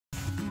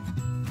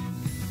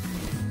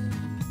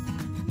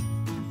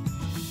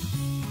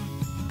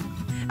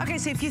Okay,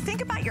 so if you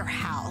think about your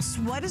house,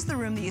 what is the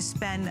room that you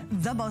spend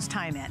the most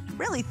time in?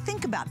 Really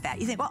think about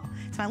that. You think, well,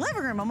 it's my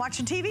living room, I'm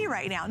watching TV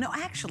right now. No,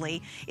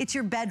 actually, it's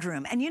your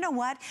bedroom. And you know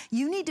what?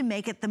 You need to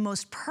make it the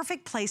most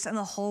perfect place in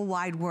the whole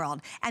wide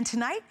world. And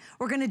tonight,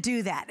 we're gonna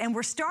do that. And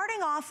we're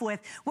starting off with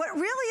what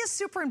really is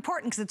super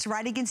important because it's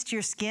right against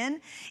your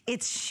skin.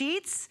 It's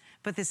sheets,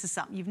 but this is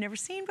something you've never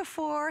seen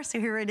before.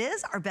 So here it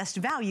is, our best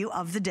value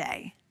of the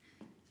day.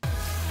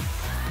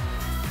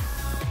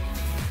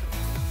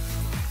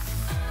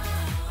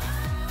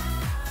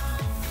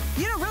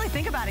 You know, really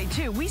think about it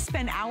too. We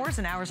spend hours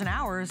and hours and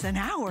hours and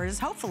hours,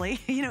 hopefully,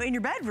 you know, in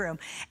your bedroom.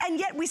 And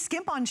yet we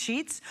skimp on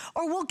sheets,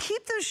 or we'll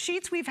keep those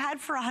sheets we've had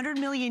for 100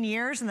 million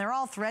years and they're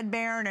all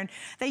threadbare and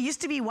they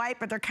used to be white,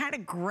 but they're kind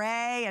of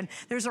gray and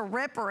there's a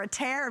rip or a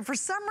tear. And for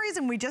some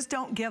reason, we just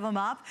don't give them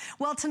up.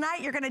 Well,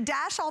 tonight you're gonna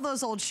dash all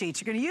those old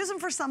sheets. You're gonna use them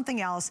for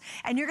something else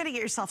and you're gonna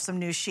get yourself some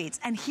new sheets.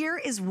 And here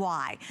is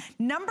why.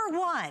 Number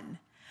one,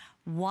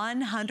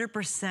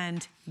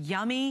 100%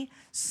 yummy,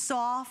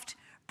 soft,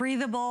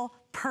 breathable,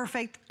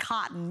 perfect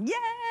cotton.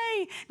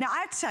 Yay! Now I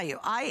have to tell you,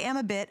 I am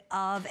a bit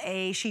of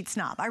a sheet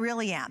snob. I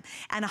really am.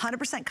 And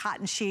 100%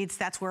 cotton sheets,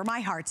 that's where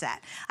my heart's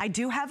at. I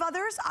do have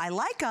others, I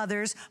like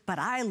others, but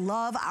I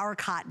love our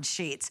cotton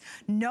sheets.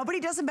 Nobody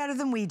does them better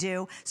than we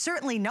do.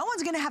 Certainly no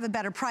one's gonna have a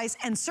better price,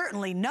 and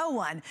certainly no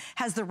one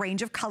has the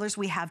range of colors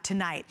we have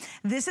tonight.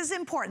 This is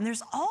important.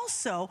 There's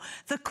also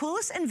the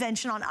coolest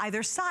invention on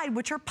either side,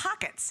 which are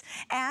pockets.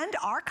 And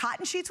our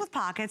cotton sheets with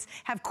pockets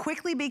have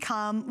quickly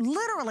become,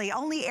 literally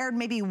only aired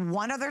maybe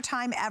one other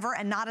time ever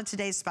and not a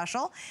today's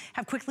special,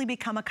 have quickly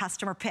become a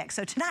customer pick.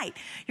 So tonight,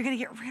 you're gonna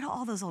get rid of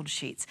all those old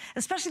sheets,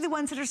 especially the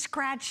ones that are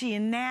scratchy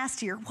and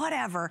nasty or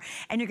whatever,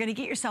 and you're gonna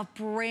get yourself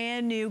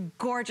brand new,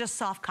 gorgeous,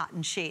 soft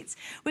cotton sheets.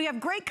 We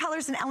have great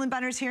colors, and Ellen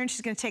Bunner's here, and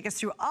she's gonna take us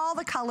through all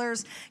the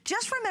colors.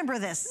 Just remember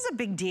this is a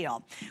big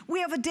deal.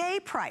 We have a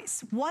day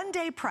price, one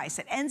day price.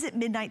 It ends at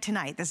midnight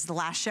tonight. This is the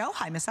last show.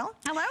 Hi, Miss Ellen.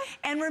 Hello.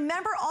 And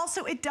remember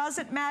also, it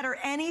doesn't matter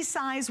any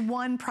size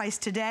one price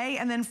today.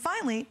 And then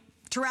finally,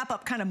 to wrap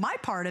up kind of my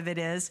part of it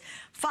is,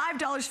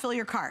 $5 fill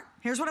your cart.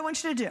 Here's what I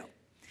want you to do.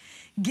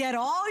 Get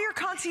all your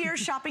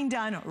concierge shopping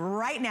done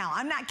right now.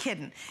 I'm not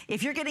kidding.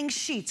 If you're getting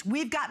sheets,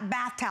 we've got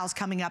bath towels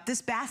coming up.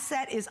 This bath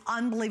set is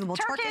unbelievable.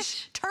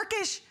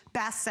 Turkish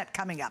bath set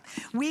coming up.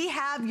 We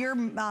have your,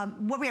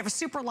 we have a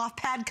super loft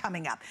pad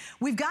coming up.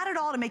 We've got it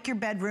all to make your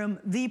bedroom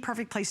the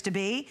perfect place to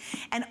be.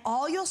 And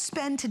all you'll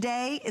spend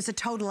today is a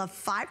total of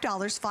 $5,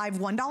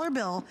 $1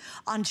 bill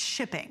on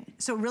shipping.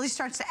 So it really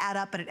starts to add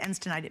up, but it ends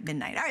tonight at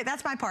midnight. All right,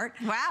 that's my part.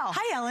 Wow.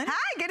 Hi, Ellen.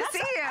 Hi, good to see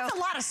you. That's a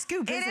lot of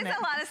scoop, isn't it? It is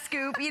a lot of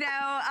scoop. You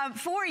know,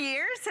 4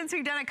 years since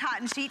we've done a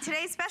cotton sheet.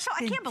 Today's special,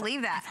 I can't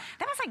believe that.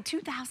 That was like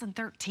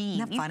 2013.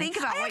 Isn't that funny? Think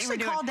about what you were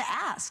doing. I actually called to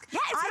ask. Yeah,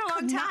 it's been a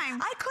long time.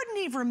 I couldn't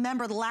even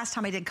remember the last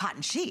time I did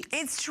cotton sheets.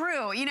 It's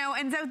true, you know,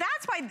 and so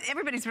that's why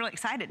everybody's really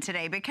excited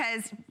today,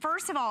 because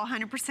first of all,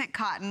 100%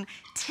 cotton,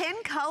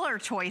 10 color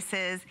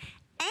choices,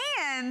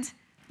 and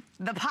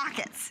the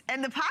pockets.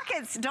 And the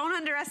pockets, don't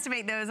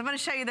underestimate those. I'm gonna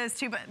show you those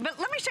too, but let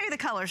me show you the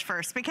colors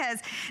first,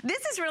 because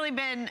this has really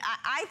been,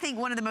 I think,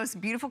 one of the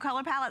most beautiful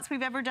color palettes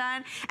we've ever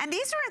done. And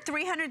these are a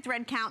 300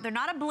 thread count. They're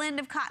not a blend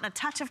of cotton, a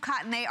touch of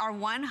cotton. They are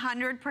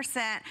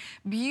 100%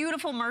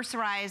 beautiful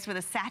mercerized with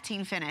a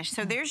sateen finish.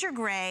 So there's your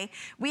gray.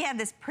 We have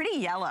this pretty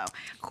yellow.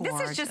 Gorgeous.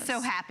 This is just so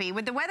happy.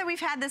 With the weather we've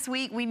had this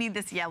week, we need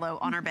this yellow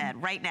on our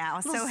bed right now.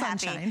 So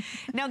happy.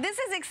 Now this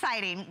is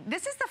exciting.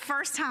 This is the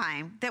first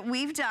time that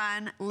we've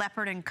done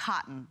leopard and cotton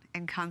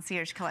and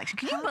Concierge collection.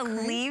 Can you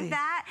believe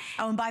that?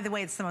 Oh, and by the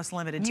way, it's the most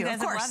limited too. You guys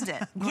have loved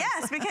it.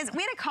 Yes, because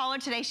we had a caller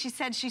today. She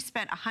said she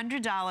spent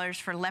 $100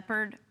 for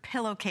leopard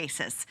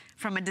pillowcases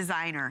from a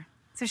designer.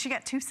 So she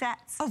got 2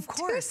 sets. Of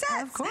course, 2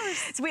 sets. Of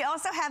course. So we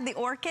also have the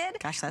orchid.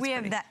 Gosh, that's we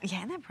have pretty. that, yeah,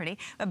 isn't that pretty?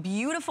 A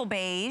beautiful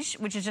beige,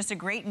 which is just a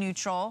great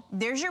neutral.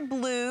 There's your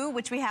blue,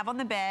 which we have on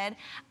the bed.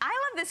 I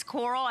love this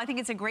coral. I think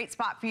it's a great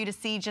spot for you to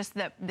see just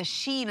the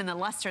sheen and the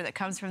luster that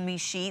comes from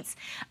these sheets.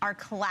 Our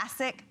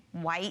classic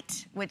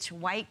white,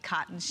 white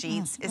cotton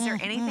sheets. Is there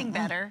anything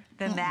better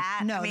than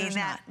that? No, I mean, there's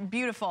not.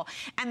 Beautiful.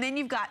 And then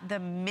you've got the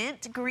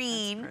mint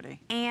green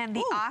and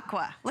the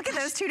aqua. Look at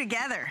those two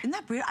together. Isn't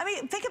that beautiful? I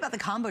mean, think about the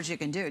combos you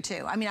can do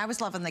too. I mean, I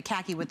was loving the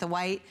khaki with the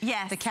white.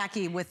 Yes. The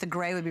khaki with the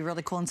gray would be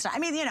really cool and stuff. I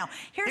mean, you know,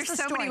 here's There's the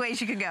so story. many ways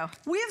you could go.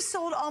 We have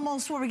sold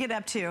almost, what we get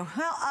up to?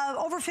 Well,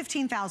 over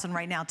 15,000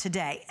 right now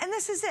today. And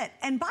this is it.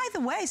 And by the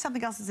way,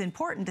 something else is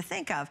important to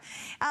think of.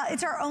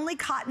 It's our only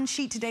cotton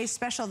sheet today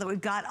special that we've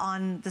got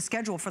on the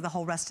schedule for the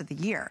whole rest of the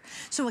year.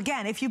 So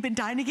again, if you've been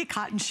dying to get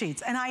cotton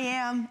sheets, and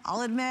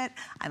I'll admit,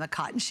 I'm a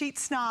cotton sheet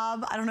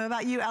snob. I don't know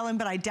about you, Ellen,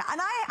 but I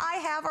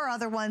have our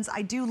other ones.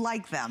 I do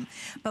like them.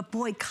 But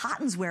boy,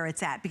 cotton's where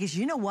it's at, because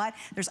you know what?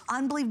 There's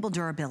unbelievable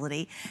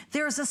durability.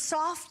 There's a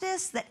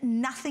softness that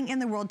nothing in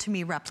the world to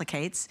me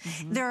replicates.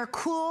 They're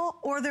cool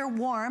or they're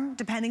warm,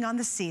 depending on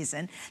the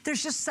season.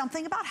 There's just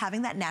something about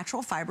having that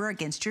natural fiber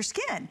against your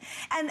skin.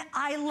 And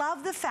I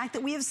love the fact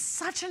that we have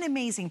such an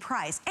amazing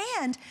price.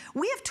 And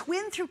we have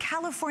twin through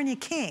California California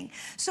king.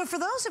 So for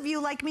those of you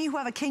like me who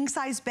have a king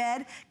size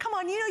bed, come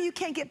on, you know you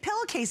can't get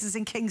pillowcases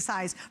in king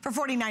size for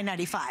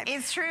 $49.95.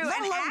 It's true.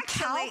 Let alone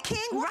actually, Cow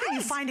King? What can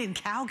you find in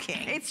Cow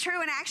King? It's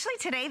true, and actually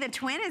today the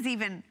twin is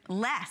even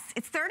less.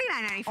 It's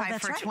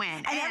 $39.95 for twin.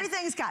 And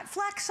everything's got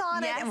flex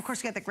on it, and of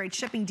course you got the great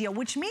shipping deal,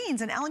 which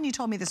means, and Ellen, you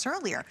told me this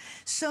earlier,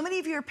 so many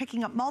of you are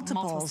picking up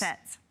multiple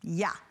sets.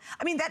 Yeah,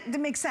 I mean, that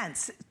makes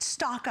sense.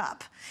 Stock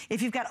up.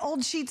 If you've got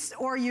old sheets,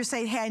 or you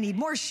say, hey, I need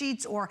more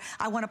sheets, or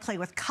I want to play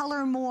with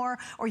color more,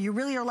 or you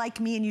really are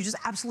like me and you just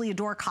absolutely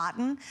adore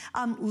cotton,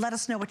 let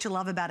us know what you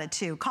love about it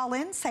too. Call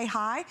in, say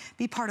hi,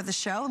 be part of the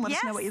show, and let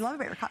us know what you love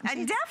about your cotton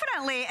sheets.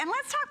 Definitely, and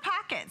let's talk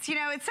pockets. You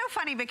know, it's so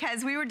funny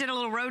because we did a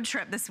little road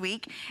trip this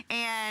week,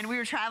 and we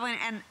were traveling,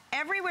 and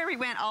everywhere we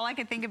went, all I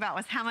could think about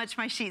was how much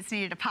my sheets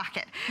needed a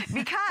pocket.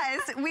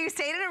 Because we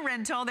stayed in a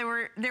rental,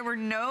 there were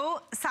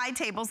no side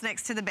tables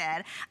next to the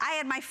bed. I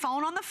had my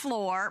phone on the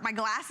floor, my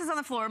glasses on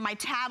the floor, my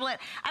tablet.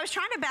 I was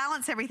trying to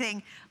balance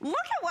everything. Look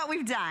at what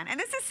we've done. And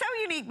this is so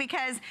unique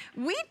because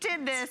we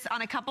did this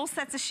on a couple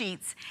sets of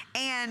sheets,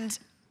 and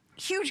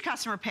huge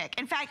customer pick.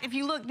 In fact, if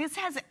you look, this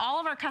has all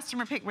of our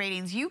customer pick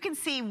ratings. You can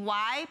see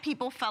why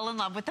people fell in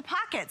love with the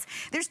pockets.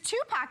 There's 2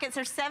 pockets,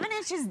 they're 7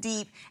 inches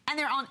deep, and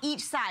they're on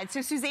each side.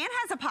 So Suzanne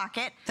has a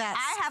pocket,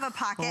 I have a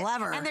pocket,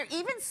 clever. And they're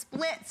even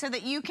split so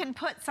that you can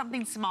put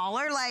something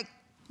smaller, like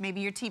maybe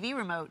your TV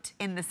remote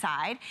in the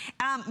side.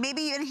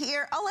 Maybe in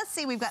here, oh, let's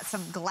see, we've got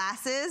some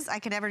glasses. I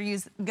could never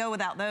go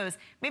without those.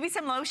 Maybe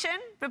some lotion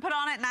to put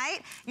on at night.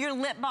 Your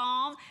lip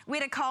balm. We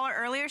had a caller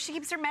earlier. She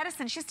keeps her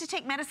medicine. She has to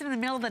take medicine in the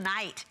middle of the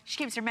night. She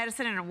keeps her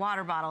medicine in a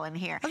water bottle in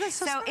here. Oh, that's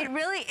so smart. It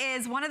really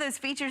is one of those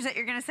features that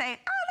you're gonna say,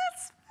 oh,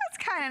 that's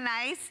kind of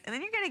nice. And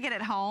then you're gonna get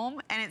it home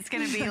and it's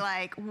gonna be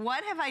like,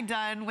 what have I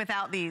done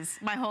without these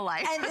my whole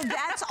life? And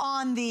that's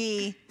on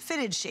the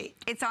fitted sheet.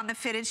 It's on the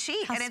fitted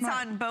sheet. How and smart.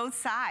 It's on both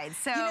sides.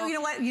 So you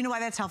know what? You know why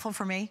that's helpful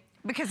for me?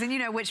 Because then you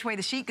know which way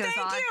the sheet goes on.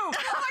 Thank you. Oh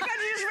my God,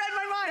 you just read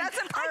my mind. That's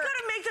a perk. I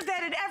gotta make the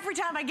bed, and every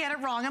time I get it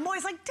wrong, I'm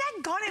always like,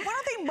 daggone it, why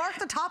don't they mark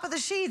the top of the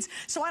sheets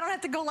so I don't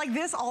have to go like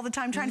this all the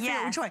time trying to figure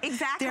out which way?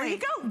 Exactly. There you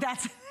go.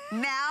 That's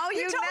now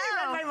you totally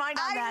know. read my mind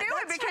on that. I knew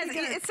it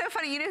because it's so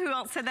funny. You know who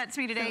else said that to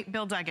me today?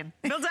 Bill Duggan.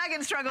 Bill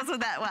Duggan struggles with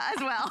that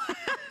as well.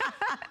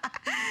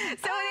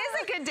 So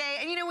it is a good day.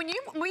 And you know, when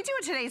we do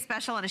a today's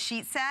special on a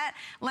sheet set,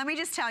 let me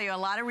just tell you, a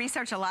lot of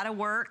research, a lot of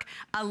work,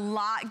 a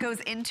lot goes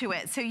into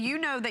it. So you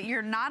know that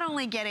you're not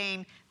only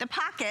getting the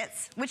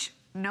pockets, which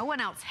no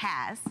one else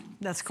has.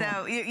 That's cool.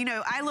 So, you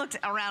know, I looked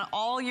around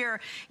all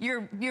your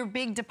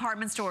big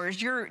department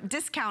stores, your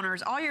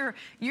discounters, all your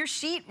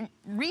sheet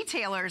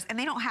retailers, and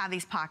they don't have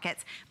these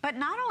pockets. But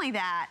not only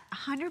that,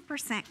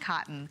 100%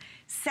 cotton,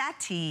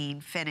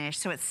 sateen finish,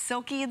 so it's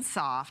silky and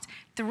soft,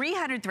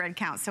 300 thread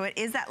count, so it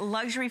is that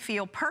luxury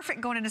feel, perfect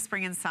going into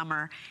spring and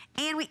summer.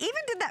 And we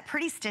even did that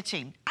pretty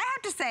stitching. I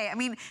have to say, I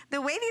mean,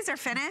 the way these are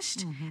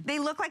finished, they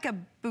look like a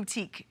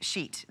boutique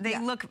sheet. They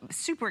look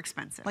super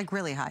expensive. like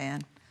really high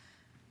end.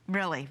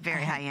 Really,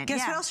 very high end.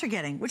 Guess what else you're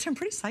getting? Which I'm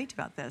pretty psyched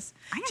about this.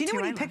 Do you know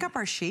when you pick up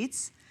our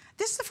sheets?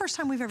 This is the first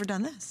time we've ever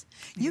done this.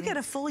 You get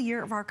a full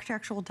year of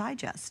Architectural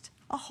Digest.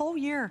 A whole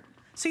year.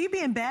 So you'd be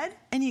in bed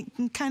and you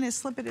can kind of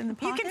slip it in the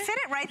pocket. You can fit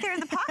it right there in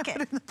the pocket.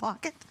 in the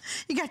pocket.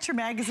 You got your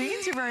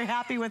magazines. You're very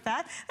happy with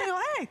that. And you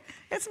go, hey,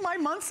 it's my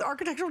month's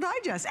Architectural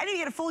Digest. And you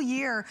get a full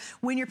year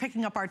when you're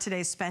picking up our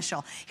today's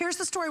special. Here's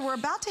the story. We're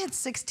about to hit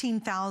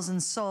 16,000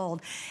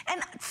 sold.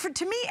 And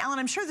to me, Ellen,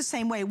 I'm sure the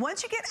same way.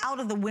 Once you get out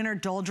of the winter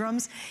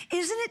doldrums,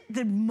 isn't it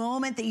the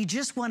moment that you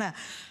just want to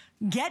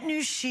get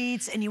new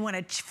sheets and you want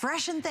to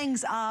freshen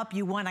things up,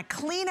 you want to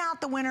clean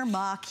out the winter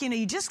muck, you know,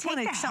 you just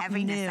want to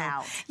something new.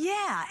 Out.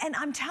 Yeah, and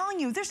I'm telling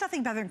you, there's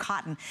nothing better than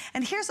cotton.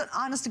 And here's an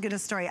honest to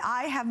goodness story.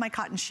 I have my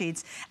cotton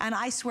sheets, and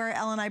I swear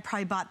Ellen and I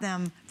probably bought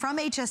them from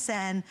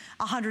HSN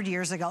 100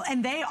 years ago,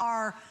 and they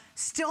are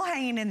still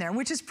hanging in there,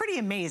 which is pretty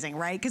amazing,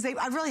 right? Because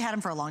I've really had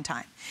them for a long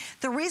time.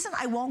 The reason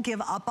I won't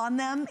give up on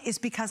them is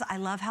because I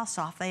love how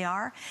soft they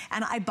are,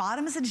 and I bought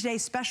them as a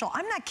today's special.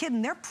 I'm not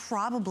kidding. They're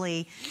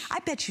probably, I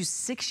bet you,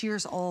 6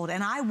 years old,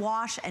 and I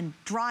wash and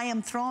dry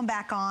them, throw them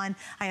back on.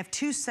 I have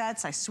 2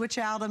 sets. I switch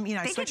out them. You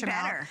know, I switch them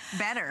out.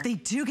 Better. They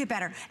do get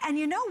better. And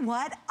you know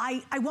what?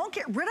 I won't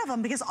get rid of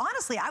them because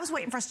honestly, I was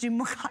waiting for us to do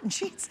more cotton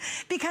sheets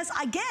because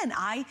again,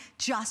 I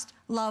just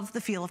love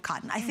the feel of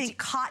cotton. I think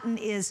cotton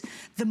is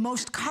the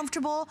most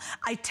comfortable.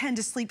 I tend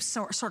to sleep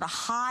sort of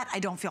hot. I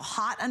don't feel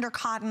hot under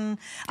cotton.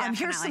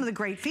 Here's some of the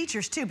great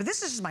features too, but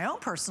this is just my own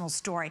personal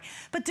story.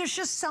 But there's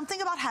just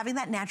something about having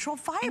that natural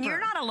fiber. And you're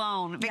not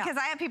alone because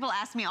I have people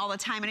ask me all the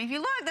time, and if you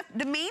look,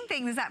 the main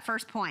thing is that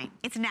first point.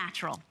 It's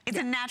natural. It's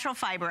a natural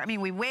fiber. I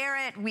mean, we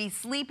wear it, we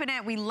sleep in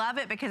it, we love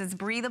it because it's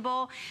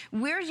breathable.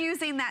 We're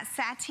using that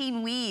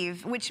sateen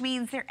weave, which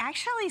means they're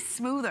actually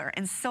smoother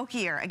and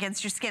silkier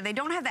against your skin. They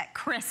don't have that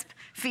crisp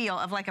feel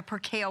of like a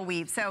percale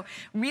weave. So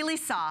really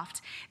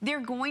soft. They're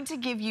going to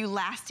give you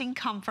lasting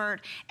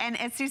comfort. And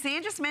as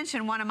Suzanne just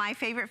mentioned, one of my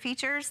favorite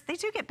features, they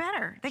do get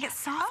better. They get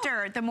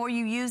softer the more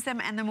you use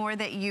them and the more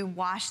that you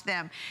wash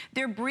them.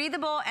 They're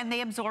breathable and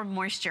they absorb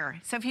moisture.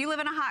 So if you live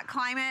in a hot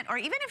climate, or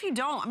even if you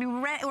don't, I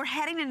mean, we're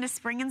heading into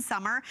spring and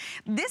summer,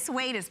 this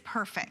weight is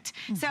perfect.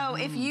 So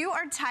if you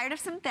are tired of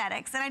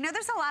synthetics, and I know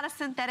there's a lot of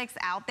synthetics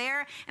out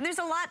there, and there's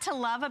a lot to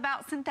love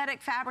about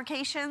synthetic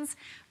fabrications,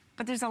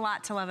 but there's a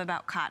lot to love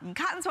about cotton.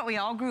 Cotton's what we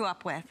all grew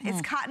up with.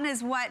 Cotton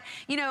is what,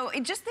 you know,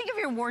 just think of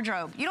your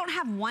wardrobe. You don't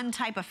have one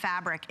type of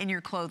fabric in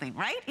your clothing,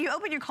 right? You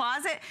open your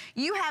closet,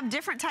 you have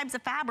different types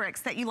of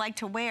fabrics that you like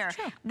to wear.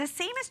 Sure. The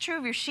same is true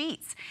of your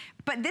sheets.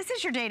 But this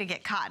is your day to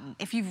get cotton.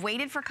 If you've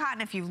waited for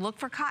cotton, if you've looked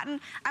for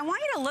cotton, I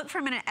want you to look for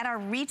a minute at our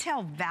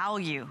retail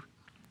value.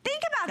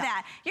 Think about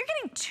that. You're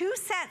getting 2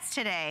 sets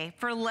today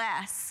for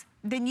less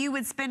than you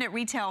would spend at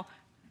retail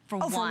for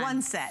one. For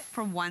one set.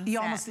 For one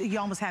set. You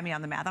almost had me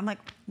on the math. I'm like,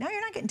 no,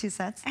 you're not getting 2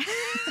 sets.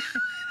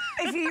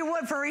 If you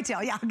would for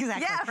retail, yeah,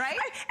 exactly. Yeah, right?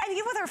 And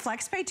even with our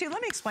flex pay too,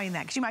 let me explain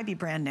that, because you might be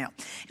brand new.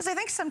 Because I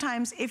think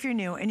sometimes if you're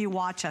new and you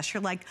watch us,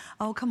 you're like,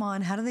 oh, come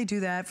on, how do they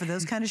do that for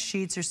those kind of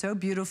sheets? They're so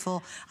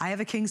beautiful. I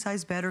have a king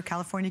size bed or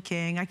California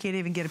king. I can't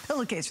even get a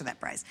pillowcase for that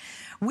price.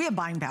 We have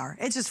buying power.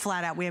 It's just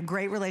flat out. We have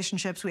great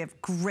relationships. We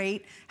have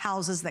great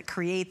houses that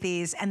create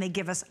these, and they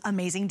give us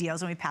amazing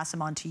deals, and we pass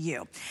them on to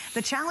you.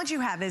 The challenge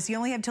you have is you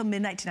only have till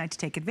midnight tonight to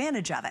take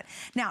advantage of it.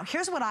 Now,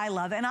 here's what I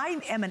love, and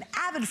I am an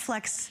avid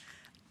flex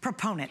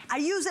proponent. I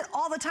use it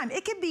all the time.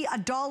 It could be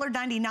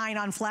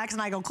 $1.99 on Flex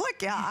and I go, click,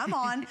 yeah, I'm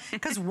on,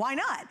 because why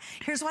not?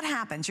 Here's what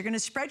happens. You're gonna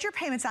spread your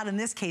payments out, in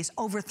this case,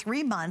 over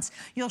 3 months.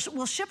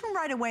 We'll ship them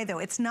right away though.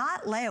 It's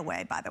not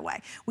layaway, by the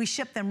way. We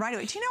ship them right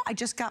away. Do you know I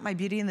just got my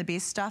Beauty and the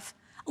Beast stuff?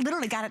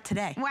 Literally got it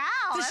today. Wow,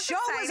 the show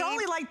was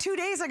only like 2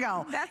 days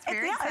ago. That's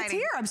very exciting. It's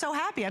here. I'm so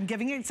happy. I'm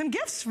giving you some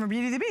gifts from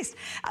Beauty and the Beast.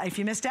 If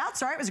you missed out,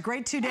 sorry, it was a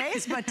great 2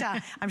 days, but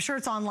I'm sure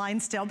it's online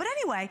still. But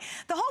anyway,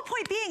 the whole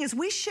point being is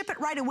we ship it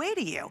right away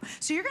to you.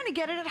 So you're gonna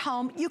get it at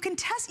home. You can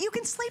test, you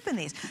can sleep in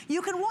these.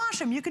 You can wash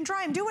them, you can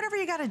dry them, do whatever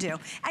you gotta do.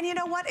 And you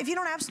know what? If you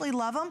don't absolutely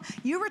love them,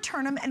 you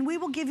return them and we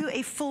will give you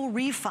a full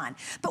refund.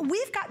 But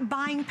we've got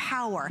buying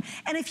power.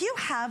 And if you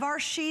have our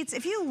sheets,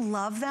 if you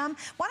love them,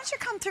 why don't you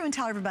come through and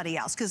tell everybody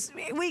else? Because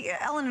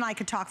Ellen and I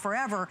could talk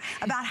forever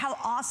about how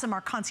awesome our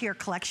Concierge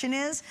collection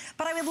is,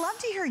 but I would love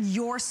to hear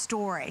your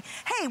story.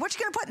 Hey, what you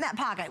gonna put in that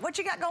pocket? What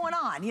you got going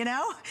on, you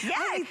know? Yeah,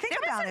 think there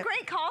about were some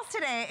great calls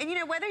today. And you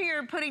know, whether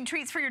you're putting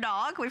treats for your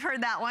dog, we've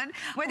heard that one.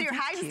 Whether you're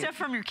hiding stuff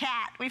from your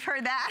cat, we've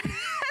heard that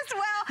as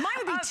well.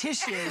 Mine would be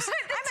tissues.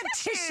 I'm a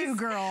tissue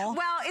girl.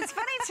 Well, it's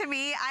funny to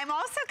me, I'm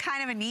also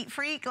kind of a neat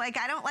freak. Like,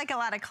 I don't like a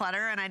lot of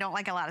clutter and I don't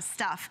like a lot of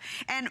stuff.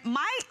 And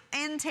my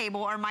end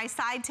table or my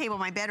side table,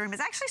 my bedroom, is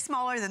actually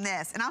smaller than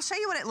this. And I'll show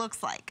you what it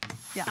looks like.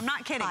 Yeah, I'm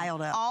not kidding.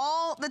 piled up.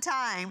 All the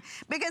time.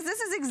 Because this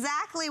is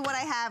exactly what I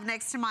have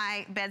next to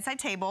my bedside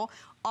table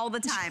all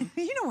the time.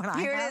 You know what I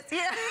Here have. it is.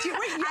 Yeah.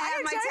 I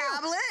have my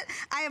tablet.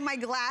 I have my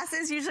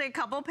glasses, usually a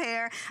couple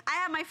pair. I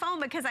have my phone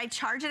because I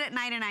charge it at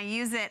night and I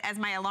use it as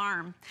my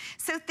alarm.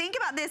 So think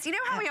about this. You know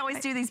how we always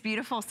do these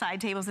beautiful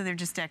side tables and they're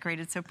just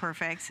decorated so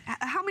perfect?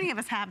 How many of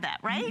us have that,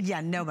 right?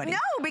 Yeah, nobody. No,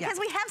 because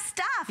we have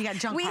stuff. You got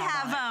junk We piled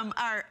have on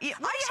our.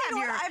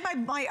 I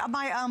have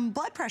my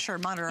blood pressure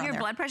monitor on your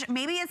there. blood pressure.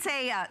 Maybe it's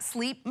a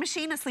sleep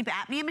machine, a sleep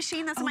apnea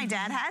machine. That's what my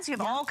dad has. You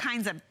have all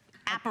kinds of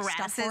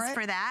apparatuses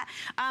for that.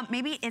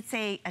 Maybe it's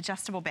a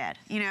adjustable bed,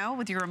 you know,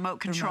 with your remote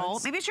control.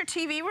 Remotes. Maybe it's your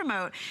TV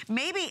remote.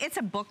 Maybe it's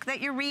a book that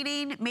you're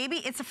reading. Maybe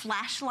it's a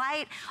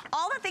flashlight.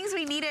 All the things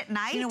we need at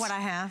night. You know what I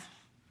have?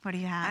 What do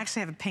you have? I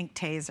actually have a pink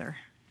taser.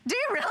 Do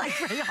you really?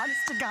 Honest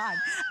to God,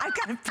 I've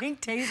got a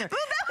pink taser. Well,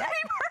 that would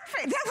be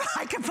perfect.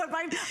 I can put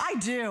my. I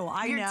do.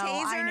 I Your know.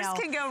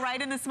 tasers can go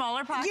right in the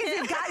smaller pocket.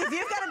 If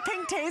you've got a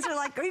pink taser,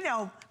 like, you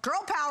know,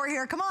 girl power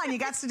here. Come on, you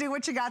got to do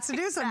what you got to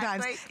do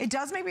sometimes. Exactly. It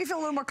does make me feel a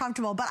little more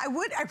comfortable, but I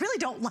really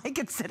don't like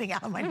it sitting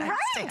out on my nightstand.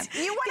 Right.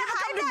 You want to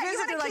hide that. You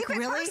want to keep it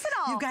really?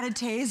 personal. You got a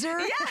taser?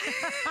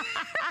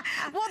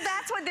 Yeah. Well,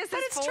 that's what this is for.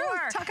 But it's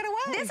true. Tuck it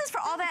away. This is for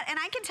all that. And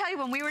I can tell you,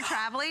 when we were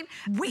traveling,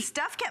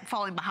 stuff kept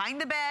falling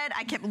behind the bed.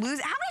 I kept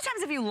losing. How many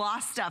times have you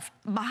lost stuff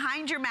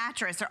behind your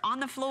mattress or on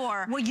the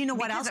floor? Well, you know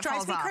what else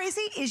drives me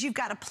crazy is you've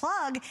got a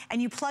plug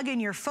and you plug in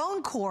your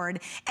phone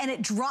cord and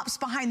it drops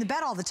behind the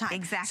bed all the time.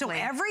 Exactly. So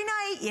every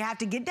night you have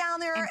to get down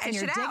there and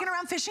you're digging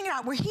around, fishing it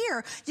out. We're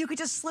here. You could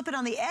just slip it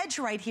on the edge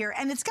right here,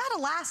 and it's got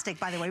elastic,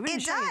 by the way.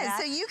 It does.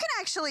 So you can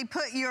actually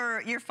put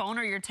your phone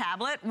or your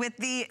tablet with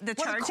the charging in and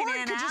out. The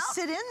cord could just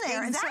sit in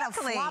there instead of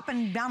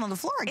flopping down on the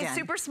floor again. It's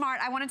super smart.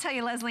 I want to tell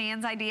you Leslie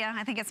Ann's idea.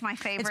 I think it's my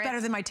favorite. It's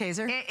better than my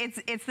taser.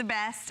 It's the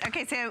best.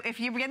 Okay, so if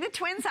you get the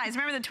twin size,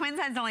 remember the twin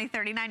size is only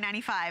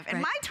 $39.95.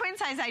 And my twin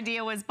size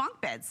idea was bunk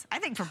beds. I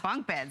think for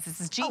bunk beds, this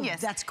is genius.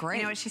 Oh, that's great.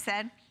 You know what she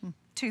said?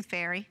 Tooth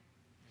fairy.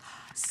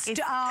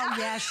 Oh,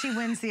 yeah, she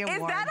wins the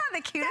award. Is that not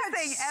the cutest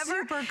thing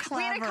ever? Super clever.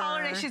 We had a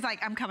caller today. She's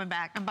like, I'm coming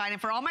back. I'm buying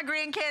it for all my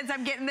grandkids.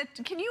 I'm getting the,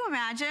 can you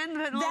imagine?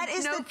 The that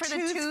is note the for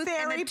tooth the tooth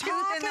fairy and the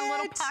tooth in the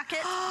little pocket.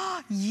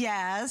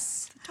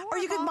 Yes. Or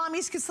you could,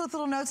 mommies could slip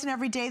little notes, and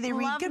every day they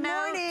read, good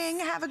morning,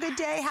 have a good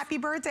day, happy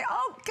birthday.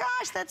 Oh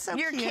gosh, that's so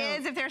cute. Your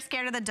kids, if they're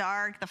scared of the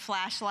dark, the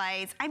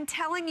flashlights, I'm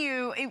telling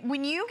you,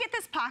 when you get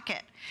this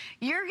pocket,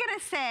 you're gonna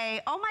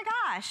say, oh my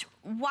gosh,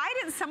 why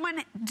didn't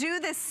someone do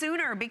this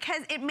sooner?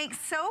 Because it makes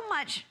so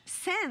much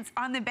sense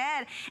on the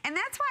bed. And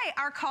that's why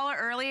our caller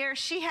earlier,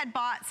 she had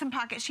bought some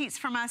pocket sheets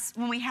from us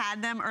when we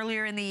had them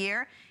earlier in the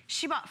year.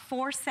 She bought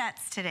 4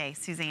 sets today,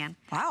 Suzanne.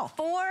 Wow.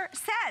 4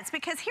 sets,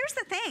 because here's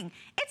the thing.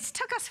 It's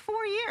took us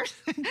 4 years,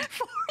 4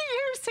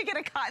 years to get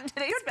a Cotton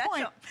Today special.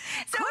 Point.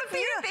 So if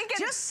you're thinking,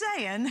 just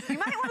saying. you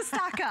might want to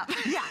stock up.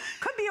 Yeah,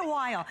 could be a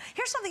while.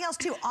 Here's something else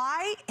too.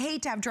 I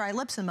hate to have dry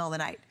lips in the middle of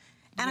the night.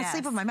 And I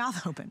sleep with my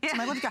mouth open. So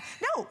my lips go,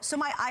 no, so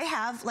I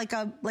have like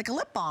a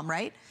lip balm,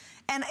 right?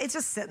 And it's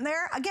just sitting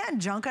there,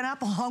 again, junking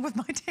up along with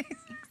my teeth.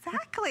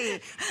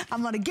 Exactly.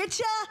 I'm gonna get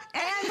you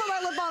and put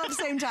my lip on at the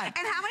same time.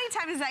 And how many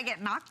times does that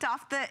get knocked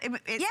off the,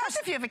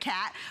 especially if you have a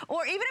cat,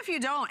 or even if you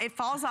don't, it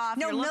falls off.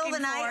 No, middle of the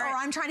night, or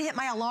I'm trying to hit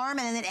my alarm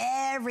and then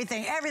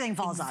everything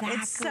falls off.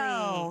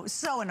 It's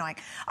so annoying.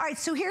 All right,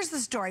 so here's the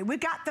story. We've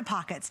got the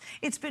pockets.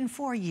 It's been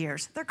 4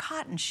 years. They're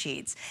cotton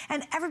sheets,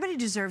 and everybody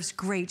deserves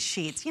great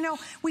sheets. You know,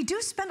 we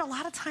do spend a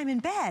lot of time in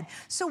bed,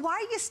 so why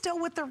are you still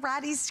with the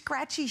ratty,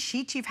 scratchy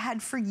sheets you've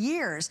had for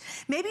years?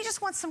 Maybe you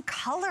just want some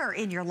color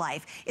in your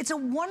life. It's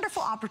a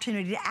wonderful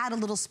opportunity to add a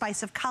little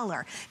spice of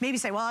color. Maybe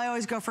say, well, I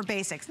always go for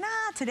basics. Nah,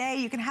 today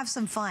you can have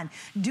some fun.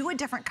 Do a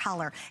different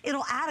color.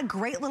 It'll add a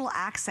great little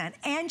accent,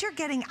 and you're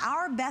getting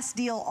our best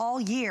deal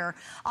all year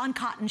on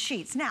cotton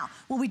sheets. Now,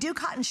 will we do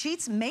cotton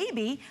sheets?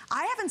 Maybe.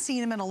 I haven't seen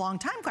them in a long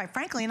time, quite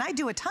frankly, and I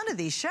do a ton of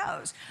these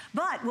shows.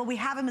 But will we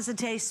have them as a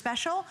today's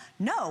special?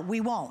 No,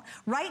 we won't.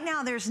 Right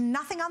now, there's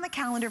nothing on the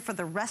calendar for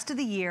the rest of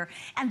the year,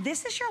 and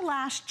this is your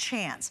last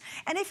chance.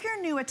 And if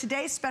you're new, a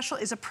today's special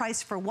is a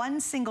price for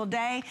one single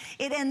day.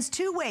 It ends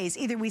 2 ways.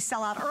 Either we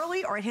sell out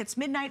early or it hits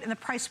midnight and the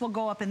price will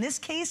go up, in this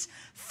case,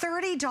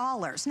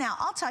 $30. Now,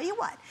 I'll tell you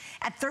what,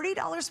 at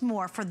 $30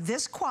 more for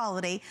this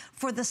quality,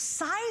 for the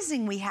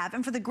sizing we have,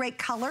 and for the great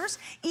colors,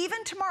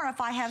 even tomorrow, if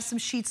I have some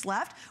sheets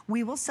left,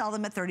 we will sell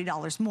them at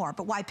 $30 more.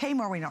 But why pay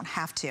more when you don't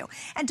have to?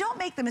 And don't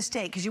make the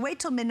mistake, because you wait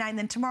till midnight and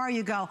then tomorrow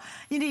you go,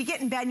 you know, you get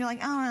in bed and you're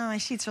like, oh, no, my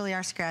sheets really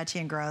are scratchy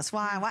and gross.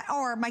 Why?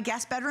 Or my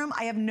guest bedroom,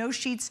 I have no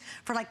sheets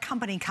for like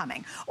company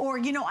coming. Or,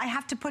 you know, I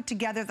have to put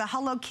together the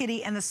Hello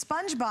Kitty and the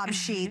SpongeBob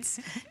sheets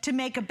to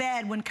make a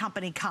bed when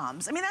company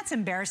comes. I mean, that's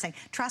embarrassing.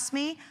 Trust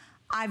me,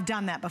 I've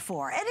done that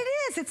before. And it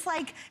is, it's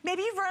like,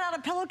 maybe you've run out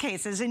of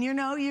pillowcases and you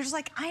know, you're just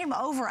like, I am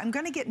over, I'm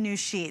gonna get new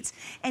sheets.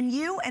 And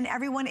you and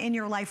everyone in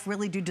your life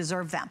really do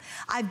deserve them.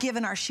 I've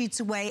given our sheets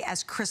away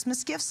as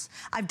Christmas gifts.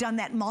 I've done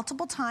that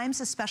multiple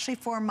times, especially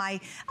for my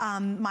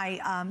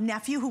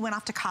nephew who went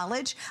off to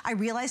college. I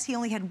realized he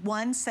only had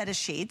 1 set of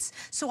sheets,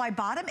 so I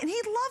bought him and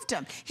he loved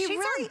them. He sheets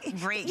really, are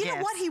great you gifts.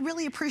 know what, he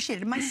really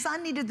appreciated it. My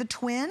son needed the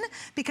twin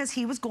because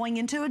he was going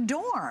into a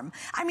dorm.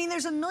 I mean,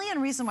 there's a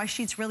million reasons why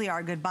sheets really are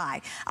a good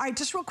buy. All right,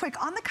 just real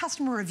quick, on the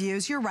customer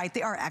reviews, you're right,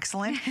 they are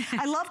excellent.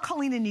 I love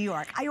Colleen in New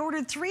York. I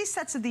ordered 3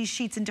 sets of these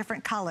sheets in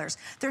different colors.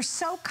 They're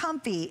so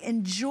comfy,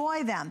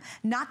 enjoy them.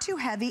 Not too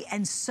heavy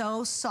and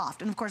so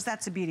soft. And of course,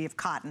 that's the beauty of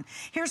cotton.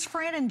 Here's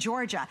Fran in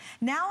Georgia.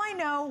 Now I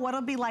know what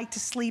it'll be like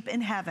to sleep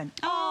in heaven.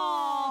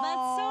 Oh,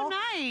 that's so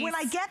nice. When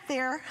I get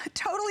there,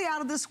 totally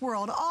out of this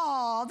world.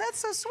 Oh, that's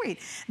so sweet.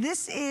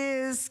 This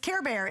is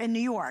Care Bear in New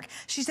York.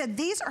 She said,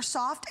 these are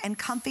soft and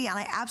comfy, and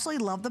I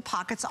absolutely love the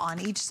pockets on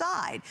each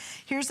side.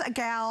 Here's a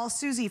gal,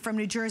 Susie from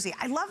New Jersey.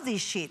 I love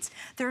these sheets.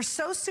 They're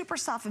so super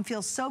soft and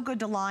feel so good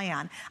to lie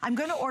on. I'm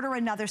gonna order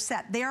another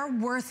set. They are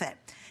worth it.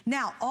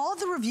 Now, all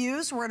the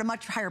reviews were at a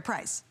much higher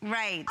price.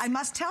 Right. I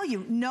must tell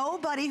you,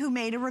 nobody who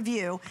made a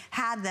review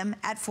had them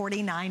at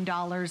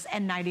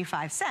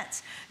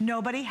 $49.95.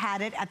 Nobody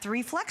had it at the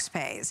Reflex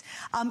Pays.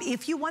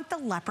 If you want the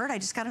leopard, I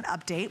just got an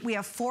update. We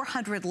have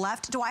 400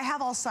 left. Do I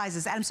have all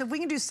sizes? Adam, so if we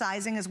can do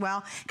sizing as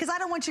well, because I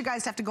don't want you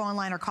guys to have to go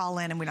online or call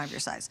in and we don't have your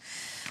size.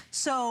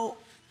 So,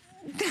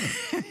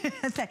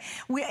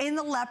 in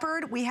the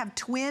leopard, we have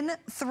twin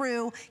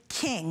through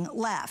king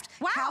left.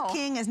 Wow. Cow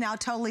king is now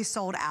totally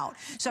sold out.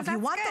 So if you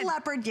want good. the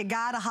leopard, you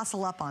gotta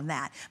hustle up on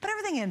that. But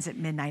everything ends at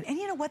midnight. And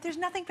you know what? There's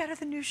nothing better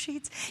than new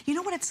sheets. You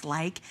know what it's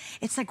like?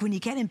 It's like when you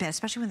get in bed,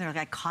 especially when they're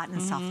like cotton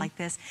and soft like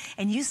this,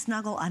 and you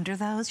snuggle under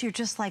those, you're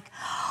just like,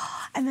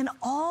 and then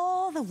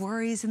all the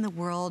worries in the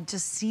world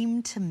just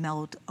seem to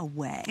melt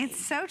away. It's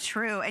so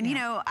true. And you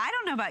know, I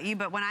don't know about you,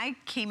 but when I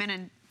came in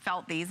and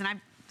felt these, and I've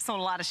sold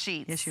a lot of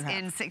sheets. Yes, you have.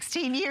 In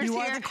 16 years You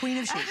here. are the queen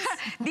of sheets.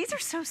 These are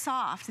so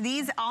soft.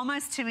 These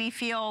almost to me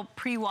feel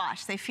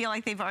pre-washed. They feel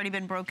like they've already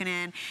been broken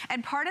in.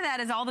 And part of that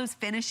is all those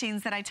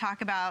finishings that I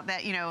talk about,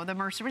 that, you know, the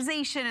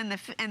mercerization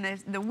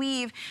and the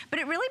weave, but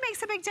it really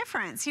makes a big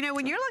difference. You know,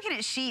 when you're looking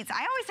at sheets,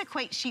 I always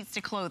equate sheets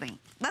to clothing.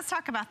 Let's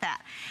talk about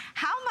that.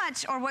 How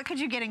much or what could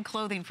you get in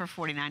clothing for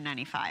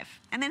 $49.95?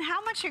 And then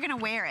how much you're gonna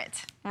wear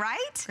it?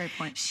 right? Great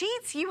point.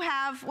 Sheets, you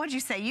have, what'd you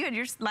say? You had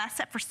your last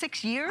set for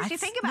 6 years? You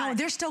think about it. No,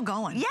 they're still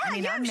going. Yeah, I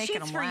mean, you I'm have making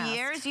sheets them for last.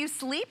 years. You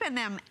sleep in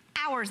them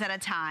hours at a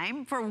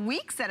time, for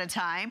weeks at a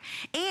time,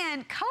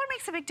 and color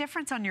makes a big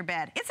difference on your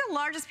bed. It's the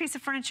largest piece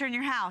of furniture in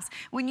your house.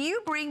 When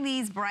you bring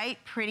these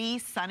bright, pretty,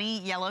 sunny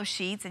yellow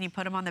sheets and you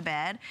put them on the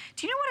bed,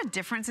 do you know what a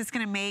difference it's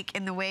gonna make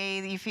in the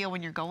way that you feel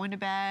when you're going to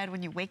bed,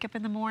 when you wake up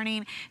in the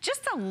morning?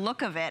 Just the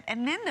look of it,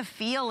 and then the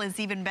feel is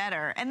even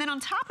better. And then on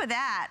top of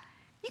that,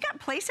 you got a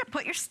place to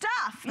put your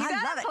stuff. You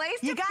got a place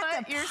to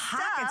put your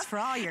stuff. Pockets for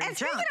all your And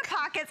junk. speaking of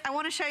pockets, I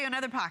want to show you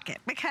another pocket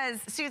because,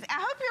 Susan, I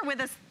hope you're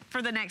with us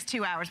for the next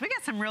 2 hours. We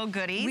got some real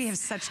goodies. We have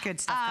such good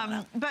stuff coming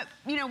up. But,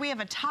 you know, we have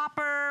a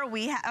topper,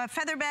 we have a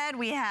feather bed,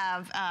 we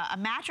have a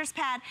mattress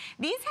pad.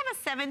 These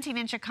have a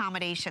 17-inch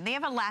accommodation. They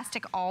have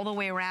elastic all the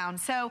way around.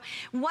 So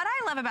what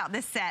I love about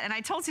this set, and I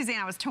told Suzanne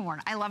I was torn.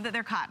 I love that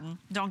they're cotton.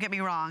 Don't get me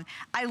wrong.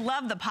 I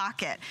love the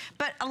pocket.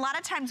 But a lot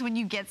of times when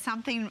you get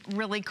something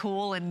really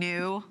cool and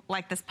new,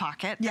 like this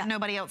pocket that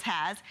nobody else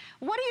has,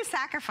 what do you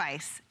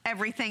sacrifice?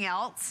 Everything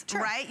else,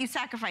 right? You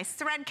sacrifice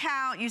thread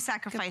count, you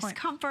sacrifice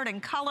comfort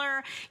and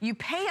color. You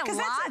pay a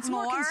lot it's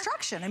more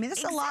construction. I mean, this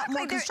is a lot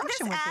more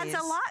construction with these. This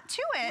adds a lot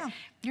to it. Yeah.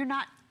 You're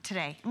not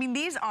today. I mean,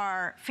 these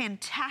are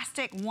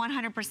fantastic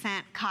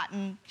 100%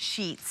 cotton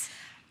sheets.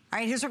 All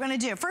right, here's what we're gonna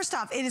do. First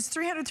off, it is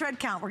 300 thread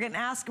count. We're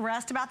asked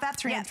about that,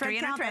 300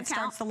 thread count. That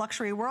starts the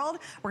luxury world.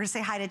 We're gonna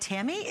say hi to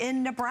Tammy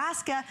in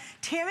Nebraska.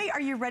 Tammy,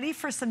 are you ready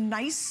for some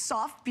nice,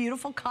 soft,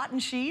 beautiful cotton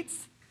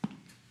sheets?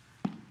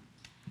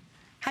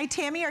 Hi,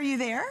 Tammy, are you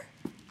there?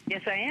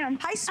 Yes, I am.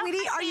 Hi, sweetie.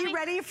 Hi, are you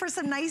ready for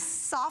some nice,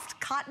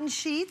 soft cotton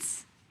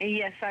sheets?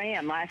 Yes, I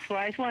am. That's what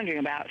I was wondering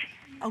about.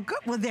 Oh, good.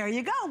 Well, there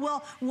you go.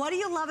 Well, what do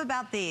you love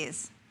about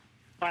these?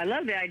 Well, I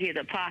love the idea of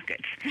the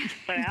pockets,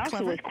 but I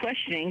also was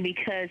questioning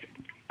because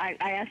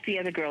I asked the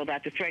other girl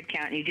about the thread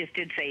count, and you just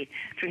did say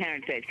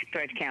 300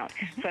 thread count.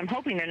 So I'm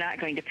hoping they're not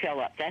going to pill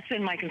up. That's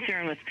been my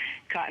concern with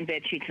cotton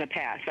bed sheets in the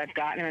past. I've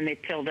gotten them, and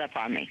they've pilled up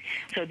on me.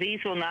 So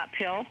these will not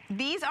pill?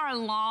 These are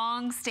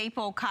long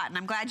staple cotton.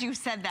 I'm glad you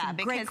said that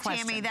because,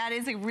 Tammy, that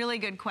is a really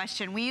good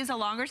question. We use a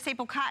longer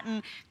staple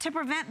cotton to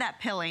prevent that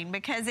pilling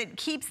because it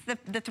keeps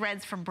the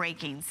threads from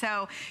breaking.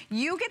 So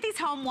you get these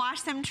home,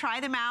 wash them, try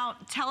them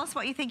out. Tell us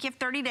what you think. You have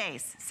 30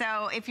 days.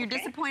 So if you're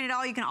disappointed at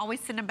all, you can always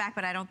send them back,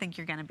 but I don't think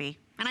you're going to be.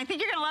 And I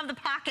think you're going to love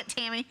the pocket,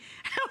 Tammy.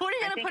 What are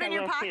you going to put in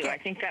your pocket? Too. I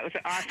think that was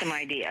an awesome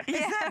idea. Is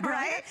that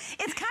right?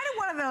 It's kind of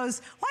one of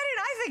those, why didn't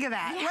I think of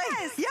that?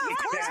 Yes. Like, of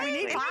course we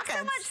need pockets.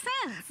 It makes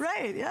so much sense.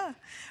 Right, yeah.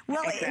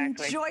 Well,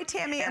 enjoy,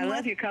 Tammy. And I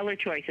love your color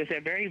choices.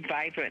 They're very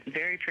vibrant,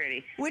 very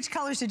pretty. Which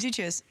colors did you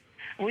choose?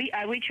 We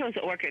chose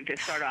the orchid to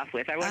start off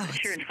with. I wasn't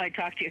sure until I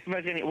talked to you. I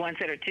was going to get one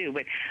set or two,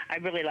 but I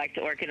really like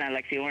the orchid and I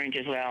like the orange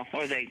as well,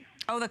 or the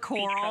the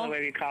coral. Peach color,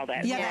 whatever you call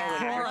that.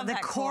 Yeah, the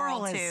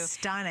coral is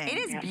stunning. It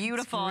is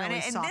beautiful.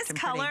 Really and this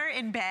color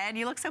in bed,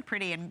 you look so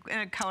pretty in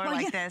a color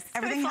like this. It's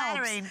everything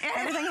flattering. helps.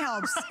 Everything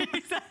helps.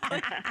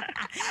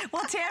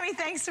 Well, Tammy,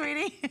 thanks,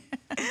 sweetie.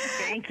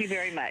 Thank you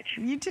very much.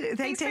 You too.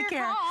 Take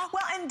care. Call.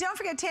 Well, and don't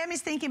forget,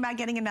 Tammy's thinking about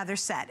getting another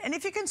set. And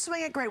if you can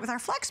swing it great with our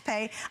flex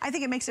pay, I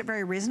think it makes it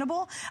very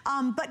reasonable.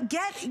 But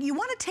you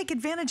want to take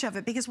advantage of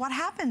it because what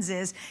happens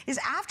is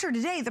after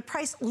today, the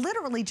price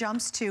literally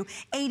jumps to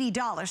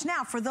 $80.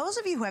 Now, for those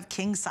of you who have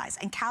king size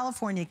and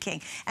California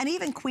king and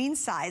even queen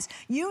size,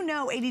 you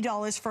know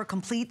 $80 for a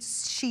complete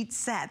sheet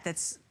set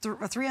that's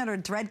a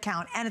 300 thread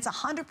count and it's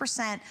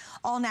 100%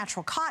 all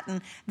natural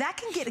cotton. That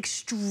can get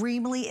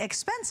extremely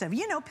expensive.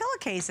 You know,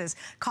 pillowcases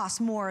cost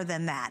more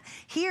than that.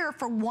 Here,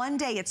 for one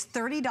day, it's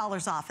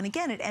 $30 off. And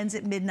again, it ends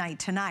at midnight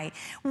tonight.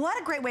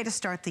 What a great way to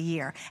start the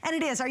year. And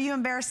it is. Are you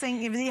embarrassing?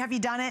 Have you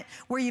done it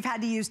where you've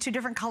had to use 2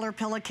 different color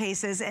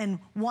pillowcases and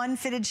one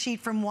fitted sheet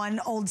from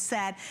one old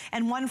set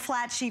and one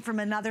flat sheet from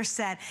another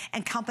set,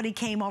 and company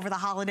came over the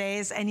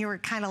holidays and you were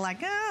kind of like,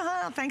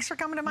 oh, thanks for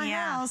coming to my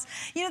house.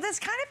 You know, that's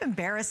kind of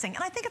embarrassing.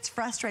 And I think it's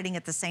frustrating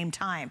at the same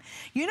time.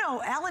 You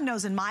know, Ellen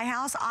knows in my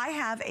house, I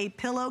have a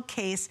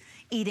pillowcase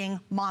eating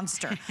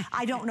monster.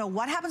 I don't know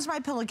what happens to my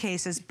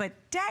pillowcases, but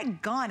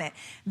daggone it,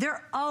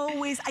 they're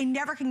always, I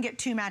never can get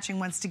 2 matching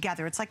ones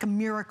together. It's like a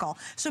miracle.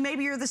 So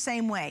maybe you're the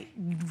same way.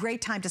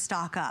 Great time to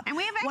stock up. And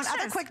we have extras. One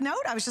other quick note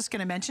I was just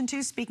gonna mention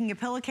too, speaking of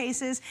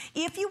pillowcases,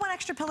 if you want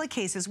extra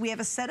pillowcases, we have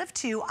a set of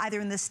 2, either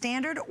in the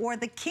standard or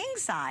the king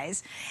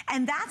size,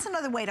 and that's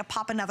another way to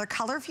pop another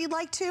color if you'd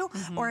like to,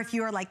 or if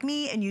you're like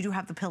me and you do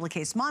have the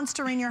pillowcase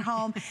monster in your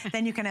home,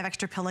 then you can have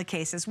extra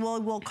pillowcases.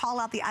 We'll call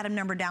out the item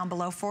number down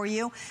below for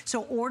you.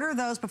 So order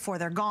those before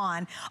they're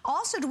gone.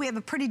 Also, do we have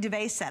a pretty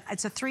duvet set?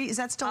 It's a 3, is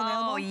that still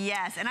available? Oh,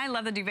 yes, and I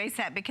love the duvet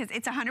set because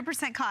it's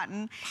 100%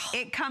 cotton.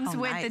 It comes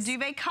with the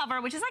duvet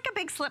cover, which is like a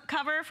big slip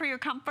cover for your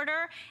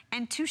comforter,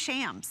 and 2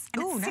 shams.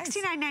 And it's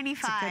 $69.95.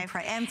 It's a good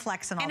price. And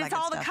flex and all that good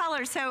stuff. And it's all the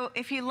colors, so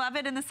if you love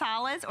it in the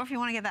solids, or if you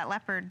want to get that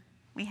leopard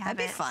We have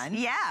That'd be fun.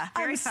 Yeah,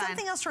 very fun.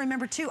 Something else to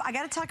remember too, I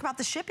got to talk about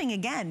the shipping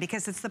again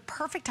because it's the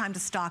perfect time to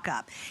stock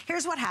up.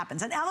 Here's what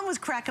happens, and Ellen was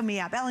cracking me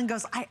up. Ellen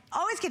goes, I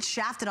always get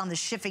shafted on the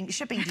shipping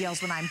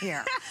deals when I'm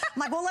here. I'm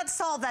like, well, let's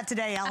solve that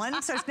today,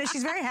 Ellen. So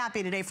she's very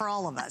happy today for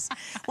all of us.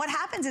 What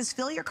happens is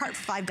fill your cart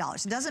for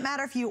 $5. It doesn't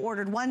matter if you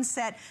ordered one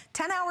set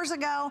 10 hours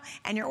ago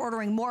and you're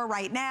ordering more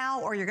right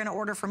now, or you're going to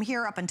order from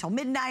here up until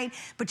midnight,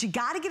 but you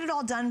got to get it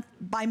all done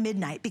by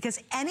midnight because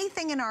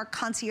anything in our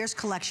Concierge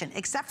collection,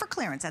 except for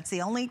clearance, that's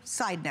the only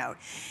side note.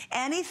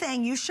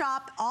 Anything you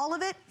shop, all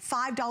of it,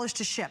 $5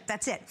 to ship.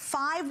 That's it.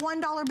 5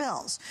 $1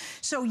 bills.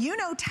 So you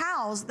know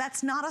towels,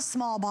 that's not a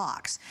small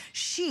box.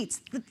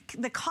 Sheets,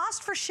 the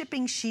cost for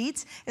shipping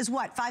sheets is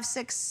what, $5,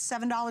 $6,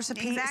 $7 a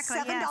piece? Exactly,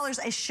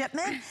 $7 a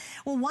shipment?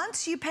 Well,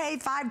 once you pay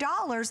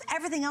 $5,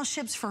 everything else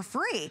ships for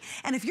free.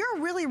 And if you're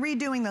really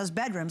redoing those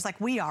bedrooms like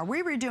we are,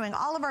 we're redoing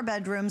all of our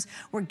bedrooms,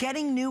 we're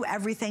getting new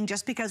everything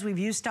just because we've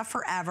used stuff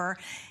forever.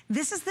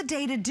 This is the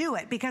day to do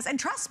it because, and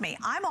trust me,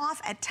 I'm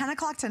off at 10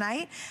 o'clock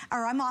tonight,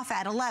 or I'm off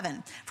at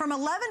 11. From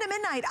 11 to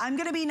midnight, I'm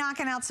gonna be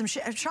knocking out some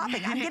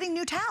shopping. I'm getting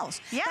new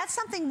towels. Yeah. That's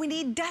something we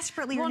need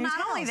desperately. Well, new not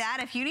towels. only that,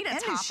 if you need a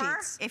topper,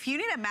 sheets. if you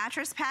need a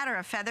mattress pad or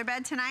a feather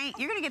bed tonight,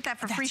 you're gonna get that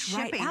for free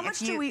shipping. How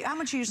much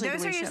usually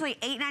Those do we are ship? usually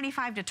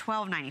 $8.95 to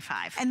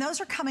 $12.95. And those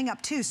are coming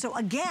up too. So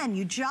again,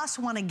 you just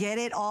want to get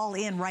it all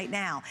in right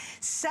now.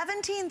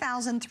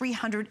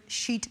 17,300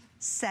 sheet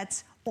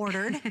sets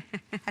ordered.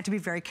 Have to be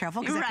very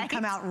careful because that can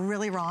come out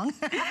really wrong.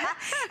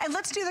 And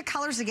let's do the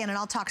colors again, and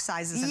I'll talk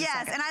sizes in a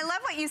second. Yes, and I love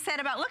what you said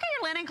about, look at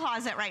your linen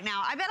closet right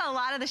now. I bet a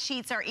lot of the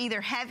sheets are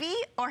either heavy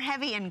or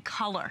heavy in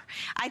color.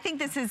 I think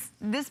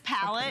this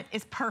palette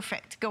is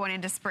perfect going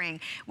into spring.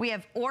 We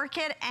have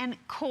orchid and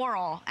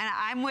coral, and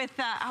I'm with,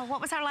 what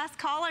was our last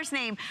caller's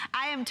name?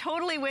 I am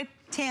totally with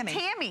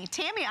Tammy,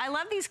 I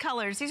love these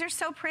colors. These are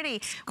so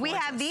pretty. We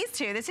have these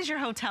two. This is your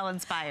hotel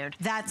inspired.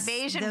 That's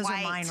beige and white. Those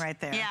are mine right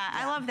there. Yeah,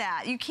 I love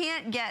that. You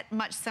can't get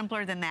much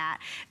simpler than that.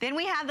 Then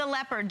we have the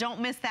leopard. Don't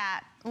miss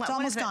that. It's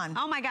almost gone.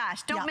 Oh my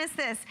gosh, don't miss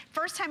this.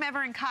 First time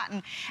ever in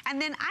cotton. And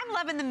then I'm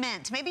loving the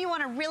mint. Maybe you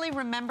want to really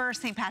remember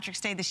St.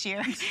 Patrick's Day this year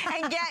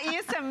and get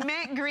you some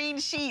mint green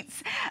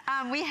sheets.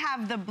 We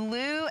have the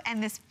blue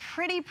and this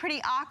pretty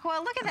aqua.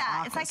 Look at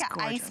that. It's like an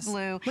ice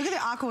blue. Look at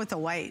the aqua with the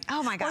white.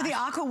 Oh my gosh. Or the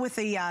aqua with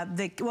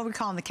the what we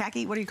call them, the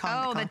khaki? What do you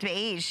call them? Oh, the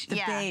beige.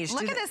 The beige.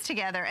 Look at this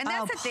together. And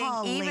that's the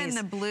thing, even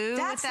the blue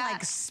that's with that.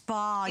 like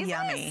spa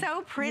yummy. Isn't it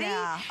so pretty?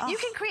 Yeah. You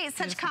can create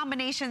such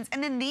combinations.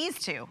 And then these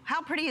two.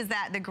 How pretty is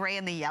that? The gray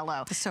and the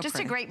yellow. So just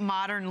pretty. A great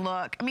modern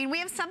look. I mean, we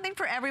have something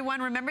for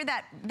everyone. Remember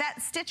that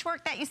stitch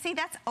work that you see?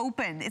 That's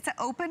open. It's an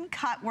open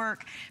cut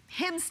work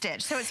hem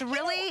stitch. So it's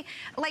really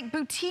like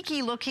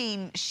boutique-y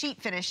looking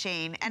sheet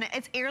finishing, and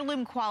it's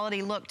heirloom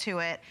quality look to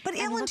it. But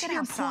Ellen, to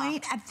your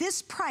point, at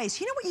this price,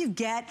 you know what you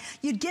get?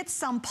 You'd get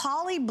some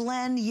poly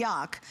blend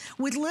yuck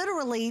with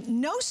literally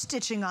no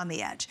stitching on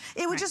the edge.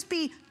 It would just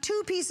be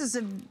two pieces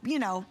of, you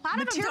know, a lot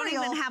material of them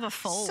don't even have a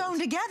fold. Sewn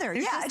together.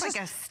 There's yeah, just it's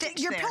like a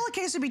stitch your there.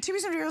 pillowcase would be two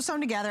pieces of material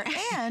sewn together,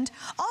 and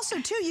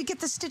also too, you get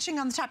the stitching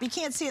on the top. You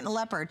can't see it in the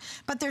leopard,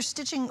 but there's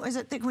stitching. Is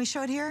it? Can we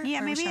show it here?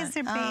 Yeah, maybe it's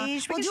a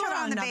beige. We'll do it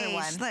on another beige.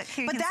 one. Look,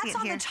 here, but you can that's see it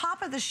on here. the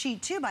top of the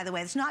sheet too, by the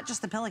way. It's not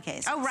just the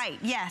pillowcase. Oh, right.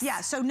 Yes.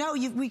 Yeah. So no,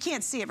 we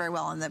can't see it very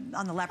well on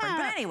the leopard.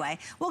 But anyway,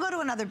 we'll go to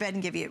another bed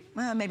and give you.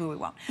 Maybe we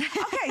won't.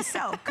 Okay.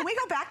 So can we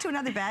go back to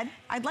another bed?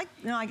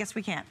 No, I guess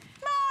we can't.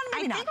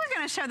 I think we're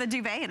going to show the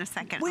duvet in a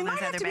second. We might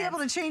have to be able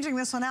to changing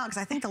this one out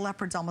because I think the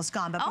leopard's almost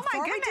gone. But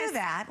before we do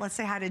that, let's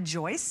say hi to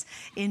Joyce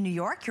in New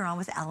York. You're on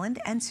with Ellen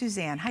and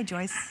Suzanne. Hi,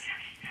 Joyce.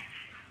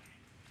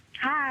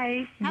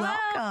 Hi.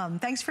 Welcome.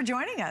 Thanks for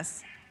joining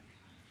us.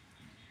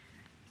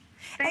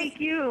 Thank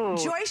you.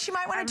 Joyce, you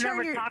might want to turn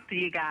I've never talked to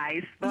you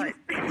guys, but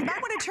you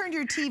might want to turn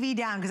your TV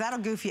down because that'll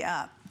goof you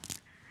up.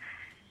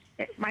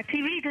 My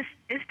TV just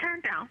is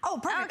turned down. Oh,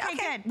 perfect.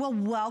 Okay, good. Well,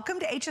 welcome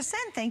to HSN.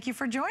 Thank you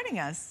for joining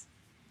us.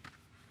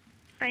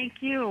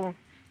 Thank you.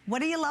 What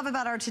do you love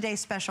about our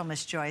today's special,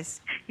 Miss Joyce?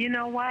 You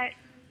know what?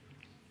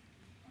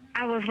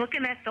 I was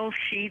looking at those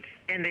sheets,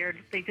 and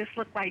they just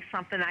look like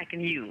something I can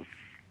use.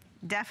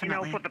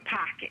 Definitely. You know, for the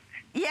pocket.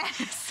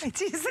 Yes.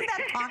 Isn't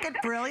that pocket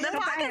brilliant?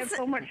 I have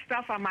so much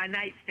stuff on my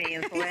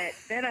nightstand, so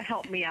that'll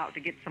help me out to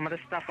get some of the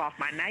stuff off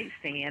my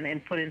nightstand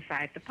and put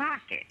inside the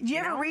pocket. Do you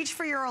ever reach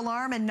for your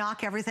alarm and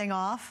knock everything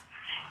off?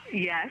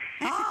 Yes.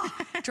 Oh,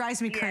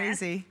 drives me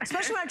crazy.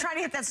 Especially when I'm trying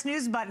to hit that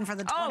snooze button for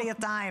the 20th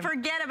time.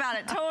 Forget about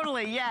it.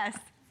 Totally. Yes.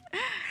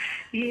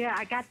 Yeah,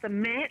 I got the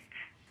mint.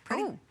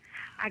 Pretty.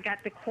 I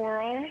got the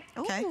coral.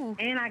 Okay.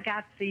 And I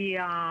got the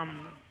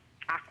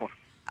aqua.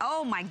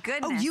 Oh my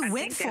goodness. Oh, you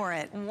went for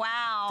it.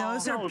 Wow.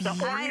 Those are the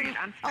orchid.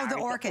 I'm sorry. the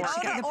orchid. Oh,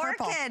 She got the the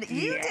purple. orchid.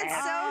 You did so good,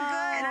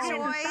 And I had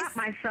Joyce. to stop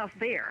myself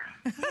there.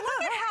 Look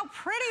at how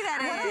pretty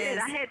that is.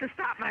 I had to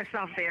stop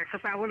myself there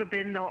because I would have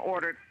been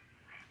ordered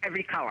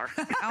every color.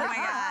 Oh my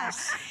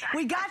gosh.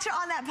 We got you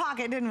on that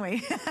pocket, didn't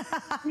we?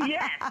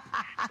 Yes,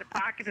 the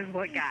pocket is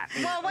what got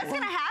me. Well, what's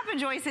going to happen,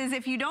 Joyce, is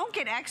if you don't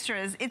get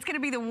extras, it's going to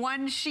be the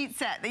one sheet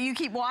set that you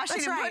keep washing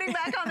That's and right. putting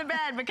back on the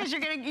bed because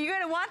you're going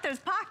to want those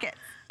pockets.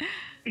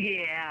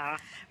 Yeah.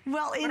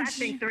 Well, But I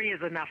think 3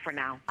 is enough for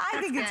now. I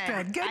think it's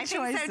good. Good I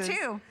choices. think so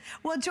too.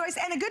 Well, Joyce,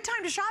 and a good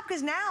time to shop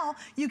because now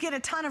you get a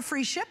ton of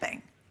free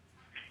shipping.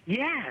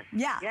 Yes.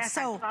 Yeah, Yes,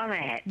 so- I saw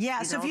that.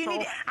 yeah, so if you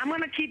need- I'm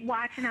going to keep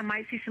watching. I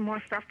might see some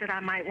more stuff that I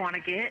might want to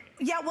get.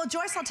 Yeah, well,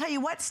 Joyce, I'll tell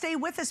you what, stay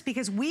with us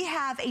because we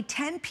have a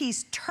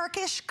 10-piece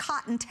Turkish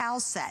cotton towel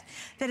set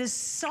that is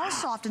so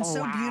soft and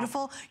so wow.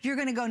 beautiful. You're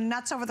going to go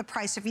nuts over the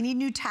price. If you need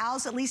new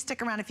towels, at least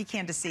stick around if you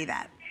can to see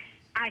that.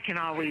 I can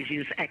always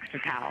use extra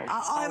towels.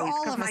 All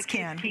 'cause of my us kids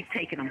can. keep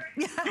taking them.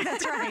 Yeah,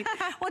 that's right.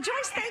 Well,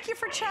 Joyce, thank you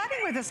for chatting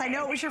with us. I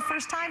know it was your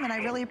first time, and I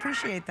really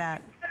appreciate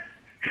that.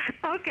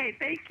 Okay,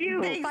 thank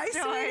you. Thanks, Bye,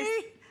 Joyce.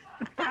 sweetie.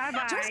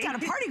 Bye-bye. Joyce got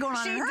a party going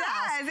on She in her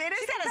house. does. It is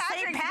She's got a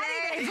St. St. Patty's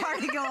Patrick's Day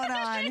party going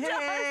on. She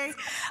Hey.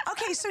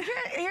 Okay, so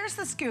here's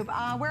the scoop.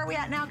 Where are we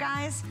at now,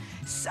 guys?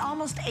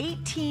 Almost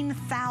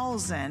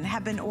 18,000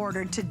 have been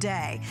ordered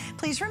today.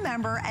 Please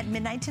remember, at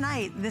midnight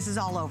tonight, this is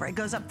all over. It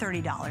goes up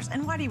 $30.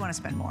 And why do you want to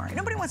spend more?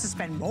 Nobody wants to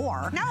spend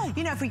more. No.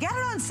 You know, if we got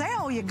it on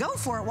sale, you go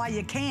for it while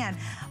you can.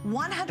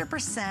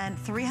 100%,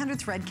 300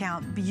 thread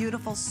count,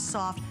 beautiful,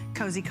 soft,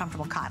 cozy,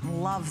 comfortable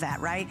cotton. Love that,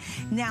 right?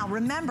 Now,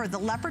 remember, the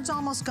leopard's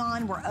almost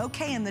gone. We're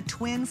okay in the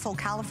twin full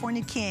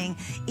California king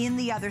in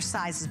the other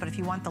sizes, but if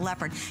you want the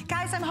leopard.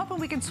 Guys, I'm hoping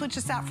we can switch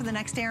this out for the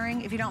next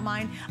airing, if you don't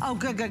mind. Oh,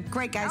 good, good,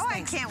 great, guys, Oh,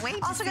 thanks. I can't wait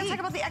to Also, gonna see. talk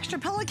about the extra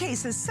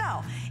pillowcases.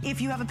 So, if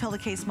you have a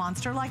pillowcase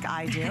monster like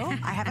I do,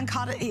 I haven't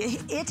caught it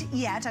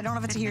yet. I don't know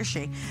if it's a he or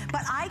she,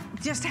 but I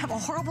just have a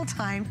horrible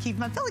time keeping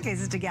my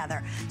pillowcases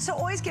together. So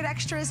always get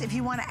extras. If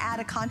you want to add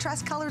a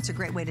contrast color, it's a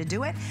great way to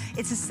do it.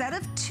 It's a set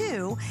of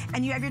 2,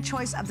 and you have your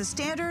choice of the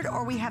standard,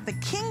 or we have the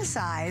king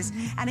size.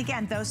 And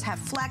again, those have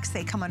flex.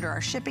 They come under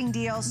our shipping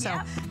deal. So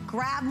Yep.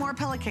 grab more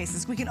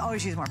pillowcases. We can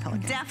always use more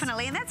pillowcases.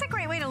 Definitely, and that's a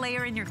great way to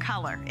layer in your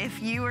color.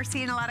 If you are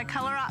seeing a lot of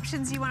color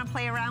options you want to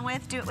play around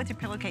with, do it with your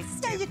pillowcases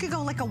too. Yeah, you could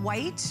go like a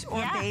white or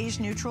Yeah. beige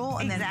neutral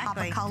and then pop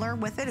a Exactly. color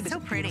with it. It'd be So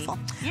pretty. beautiful.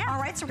 Yeah. All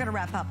right, so we're gonna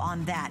wrap up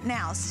on that.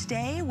 Now,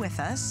 stay with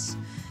us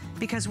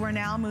because we're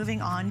now moving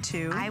on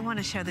to I want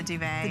to show the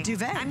duvet. The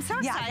duvet. I'm so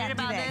Yeah, excited that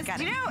about duvet. this. Got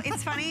You it. know,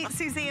 it's funny,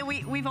 Suzanne,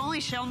 we've only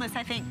shown this,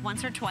 I think,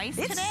 once or twice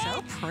It's today.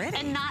 so pretty.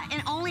 And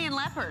only in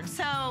leopard.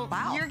 So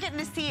Wow. you're getting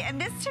to see,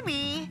 and this to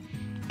me,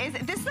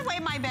 this is the way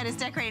my bed is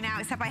decorated now,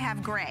 except I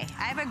have gray.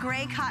 I have a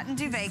gray cotton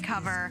duvet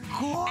cover.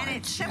 And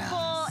it's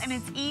simple and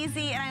it's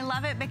easy, and I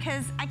love it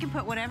because I can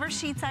put whatever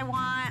sheets I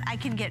want. I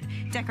can get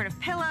decorative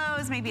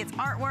pillows, maybe it's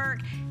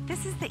artwork.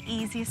 This is the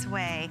easiest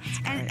way.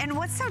 And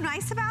what's so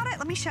nice about it,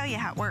 let me show you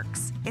how it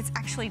works. It's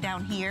actually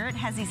down here. It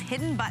has these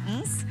hidden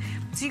buttons.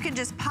 So you can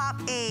just pop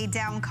a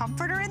down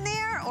comforter in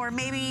there, or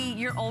maybe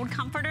your old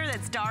comforter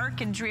that's dark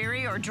and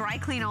dreary or dry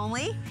clean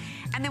only.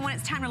 And then when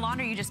it's time to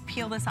launder, you just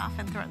peel this off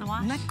and throw it in the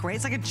wash. Isn't that great?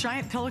 It's like a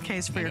giant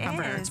pillowcase for your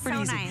comforter. is. It's pretty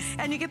So easy. nice.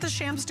 And you get the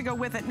shams to go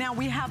with it. Now,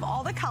 we have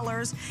all the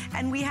colors,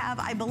 and we have,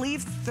 I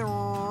believe,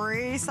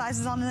 3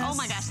 sizes on this. Oh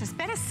my gosh, this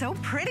bed is so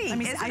pretty, Let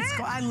me see. isn't it?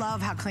 I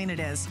love how clean it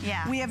is.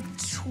 Yeah. We have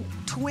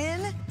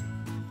twin,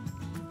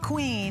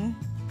 queen,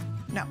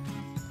 no.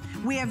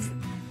 We have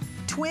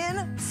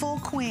twin, full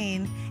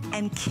queen,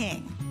 and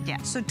king. Yeah.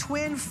 So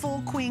twin,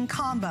 full queen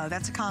combo,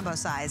 that's a combo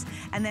size.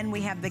 And then we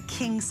have the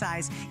king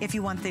size if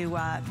you want the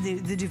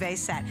duvet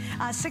set.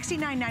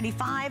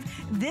 $69.95,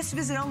 this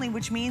visit only,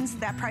 which means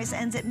that price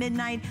ends at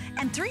midnight.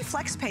 And 3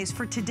 flex pays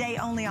for today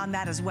only on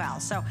that as well.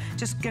 So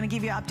just gonna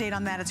give you an update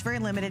on that. It's very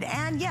limited.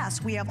 And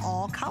yes, we have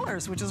all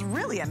colors, which is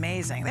really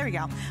amazing. There we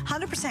go.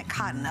 100%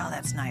 cotton, oh,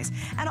 that's nice.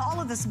 And all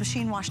of this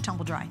machine wash,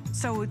 tumble dry.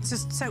 So it's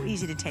just so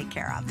easy to take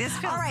care of. This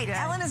feels all right, good.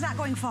 Ellen is not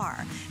going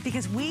far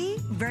because we,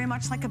 very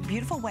much like a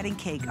beautiful wedding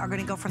cake, are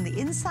going to go from the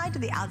inside to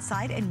the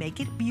outside and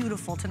make it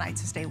beautiful tonight,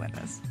 so stay with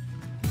us.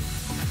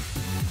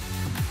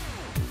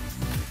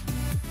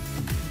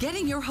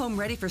 Getting your home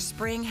ready for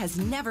spring has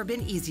never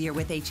been easier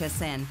with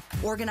HSN.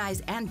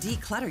 Organize and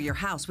declutter your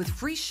house with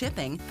free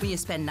shipping when you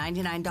spend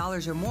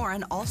 $99 or more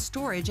on all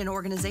storage and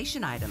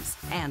organization items.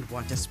 And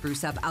want to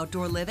spruce up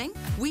outdoor living?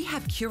 We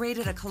have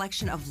curated a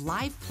collection of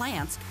live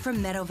plants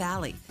from Meadow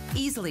Valley.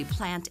 Easily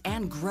plant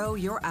and grow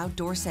your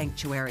outdoor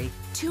sanctuary.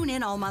 Tune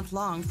in all month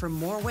long for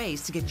more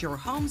ways to get your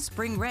home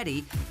spring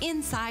ready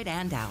inside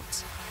and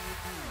out.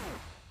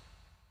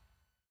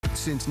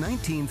 Since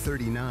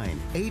 1939,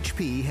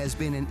 HP has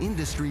been an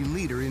industry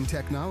leader in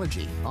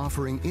technology,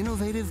 offering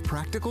innovative,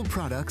 practical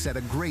products at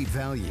a great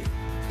value.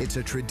 It's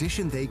a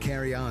tradition they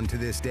carry on to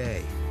this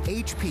day.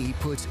 HP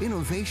puts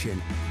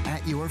innovation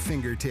at your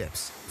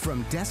fingertips.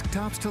 From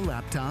desktops to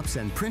laptops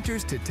and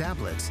printers to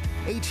tablets,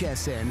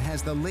 HSN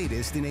has the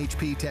latest in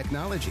HP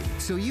technology,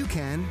 so you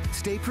can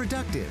stay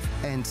productive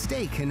and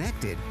stay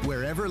connected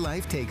wherever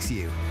life takes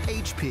you.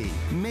 HP,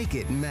 make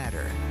it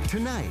matter.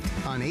 Tonight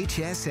on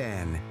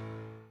HSN.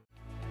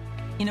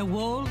 In a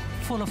world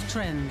full of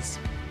trends,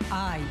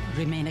 I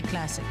remain a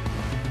classic.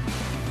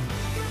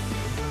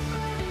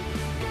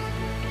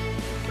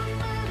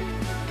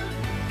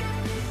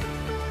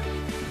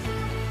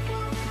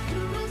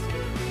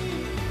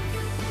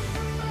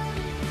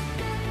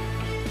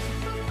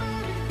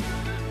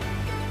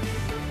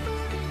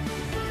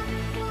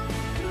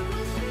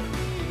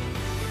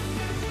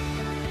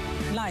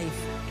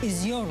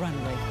 is your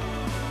runway.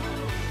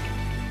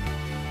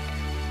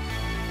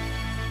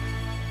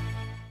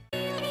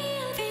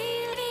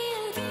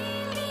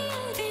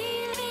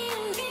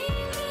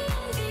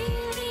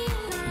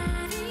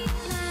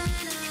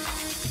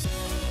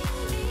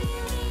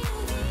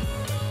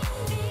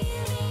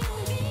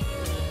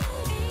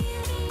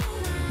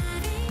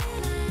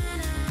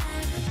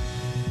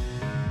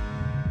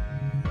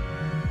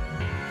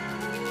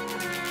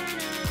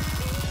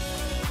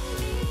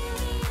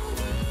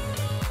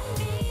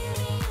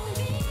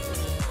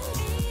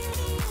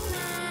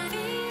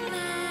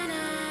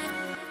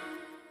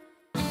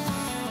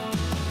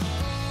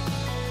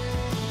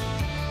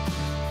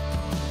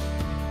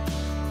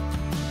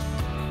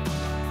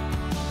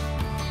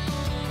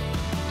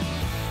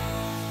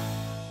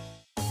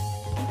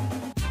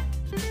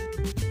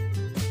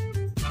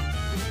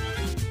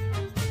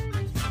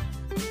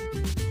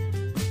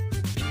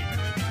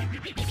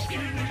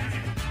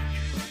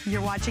 You're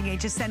watching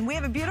HSN. We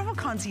have a beautiful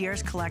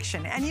concierge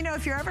collection. And you know,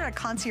 if you're ever at a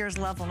concierge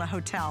level in a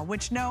hotel,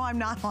 which no, I'm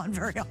not on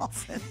very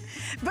often,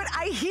 but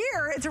I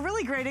hear it's a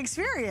really great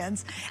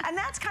experience. And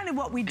that's kind of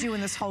what we do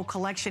in this whole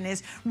collection,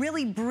 is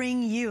really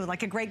bring you,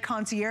 like a great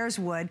concierge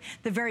would,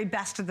 the very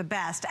best of the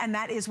best. And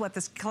that is what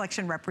this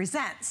collection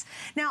represents.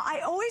 Now,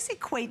 I always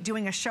equate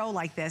doing a show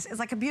like this as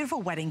like a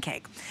beautiful wedding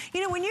cake.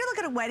 You know, when you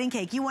look at a wedding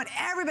cake, you want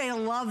everybody to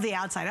love the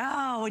outside.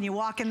 Oh, when you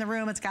walk in the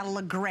room, it's got to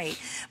look great.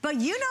 But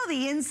you know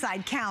the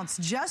inside counts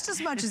just as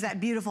much as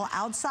that beautiful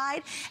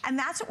outside, and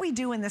that's what we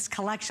do in this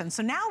collection.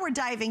 So now we're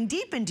diving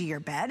deep into your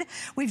bed.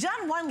 We've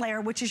done one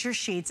layer, which is your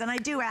sheets, and I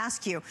do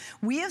ask you,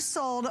 we have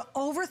sold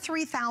over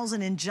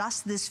 3,000 in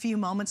just this few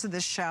moments of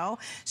this show.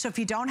 So if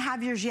you don't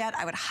have yours yet,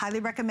 I would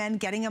highly recommend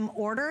getting them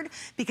ordered,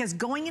 because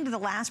going into the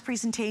last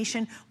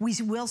presentation, we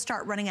will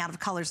start running out of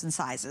colors and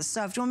sizes.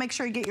 So if you want to make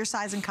sure you get your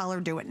size and color,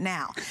 do it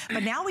now.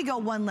 But now we go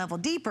one level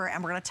deeper,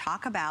 and we're going to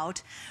talk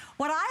about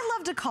what I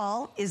love to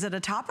call, is it a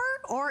topper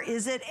or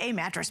is it a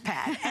mattress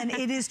pad? And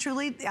it is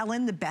truly,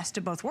 Ellen, the best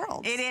of both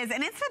worlds. It is,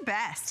 and it's the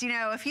best. You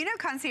know, if you know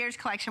Concierge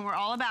Collection, we're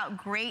all about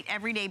great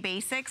everyday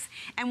basics,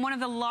 and one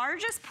of the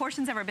largest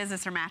portions of our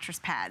business are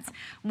mattress pads.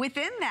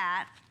 Within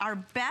that, our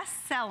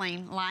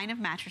best-selling line of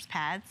mattress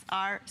pads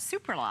are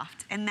Super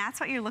Loft, and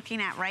that's what you're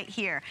looking at right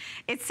here.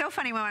 It's so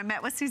funny when I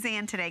met with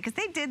Suzanne today, because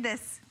they did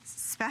this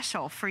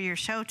special for your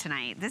show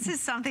tonight. This is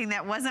something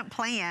that wasn't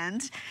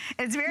planned.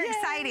 It's very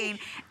exciting,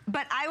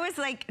 but I was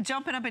like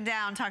jumping up and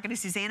down talking to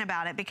Suzanne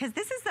about it, because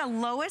this is the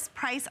lowest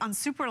price on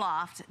Super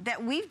Loft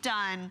that we've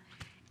done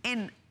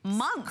in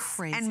months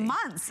and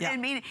months. Yeah. I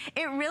mean,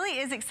 it really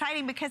is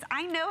exciting, because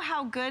I know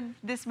how good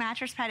this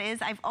mattress pad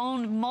is. I've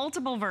owned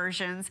multiple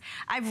versions.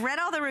 I've read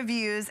all the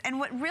reviews, and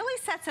what really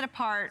sets it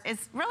apart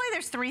is really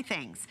there's three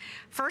things.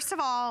 First of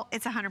all,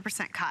 it's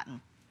 100%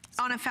 cotton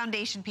on a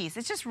foundation piece.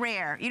 It's just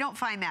rare. You don't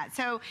find that.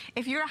 So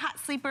if you're a hot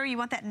sleeper, you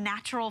want that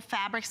natural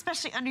fabric,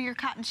 especially under your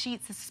cotton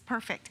sheets, this is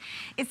perfect.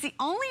 It's the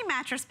only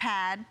mattress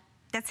pad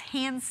that's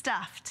hand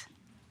stuffed.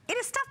 It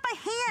is stuffed by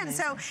hand.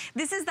 Amazing. So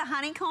this is the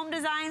honeycomb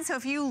design. So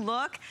if you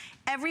look,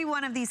 every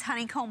one of these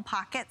honeycomb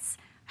pockets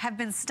have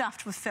been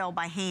stuffed with fill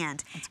by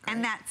hand.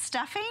 And that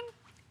stuffing,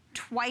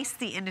 twice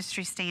the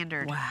industry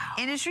standard. Wow.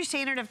 Industry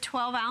standard of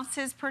 12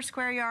 ounces per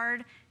square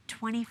yard.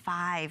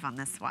 25 on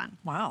this one.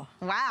 Wow.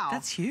 Wow.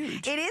 That's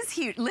huge. It is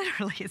huge.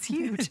 Literally, it's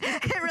huge.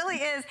 It really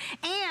is.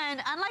 And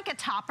unlike a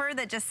topper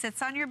that just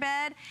sits on your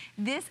bed,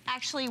 this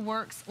actually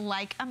works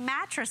like a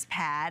mattress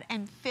pad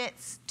and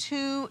fits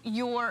to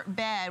your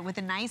bed with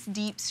a nice,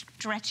 deep,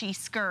 stretchy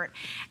skirt.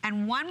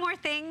 And one more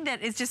thing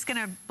that is just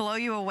gonna blow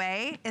you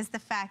away is the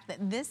fact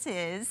that this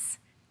is,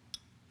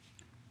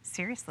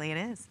 seriously, it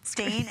is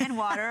stain and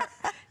water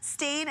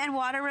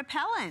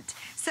repellent.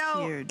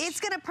 So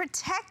it's gonna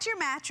protect your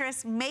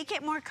mattress, make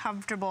it more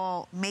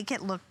comfortable, make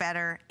it look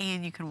better,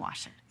 and you can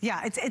wash it.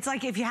 Yeah, it's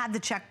like if you had the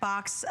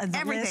checkbox,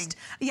 the list,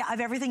 of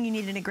everything you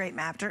need in a great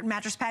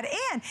mattress pad.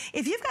 And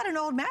if you've got an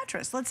old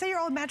mattress, let's say your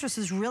old mattress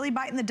is really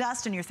biting the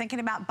dust and you're thinking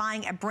about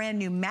buying a brand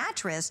new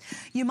mattress,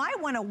 you might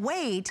want to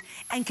wait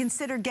and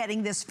consider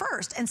getting this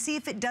first and see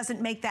if it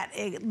doesn't make that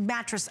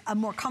mattress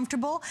more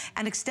comfortable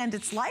and extend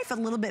its life a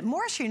little bit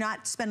more, so you're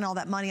not spending all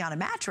that money on a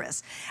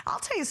mattress. I'll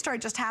tell you a story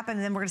that just happened,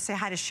 and then we're going to say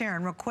hi to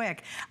Sharon real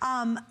quick.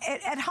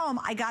 At home,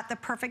 I got the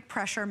Perfect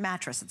Pressure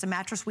mattress. It's a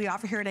mattress we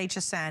offer here at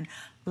HSN.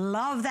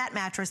 Love that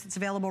mattress. It's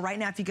available right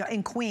now if you go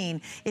in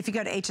Queen, if you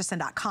go to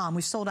hsn.com.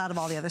 We've sold out of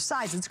all the other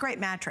sizes. It's a great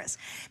mattress.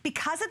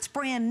 Because it's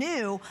brand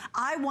new,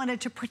 I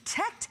wanted to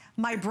protect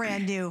my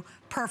brand new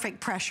Perfect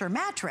Pressure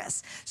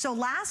mattress. So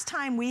last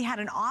time we had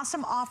an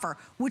awesome offer,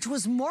 which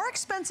was more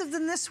expensive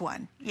than this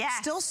one.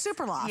 Yes. Still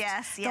Super Loft.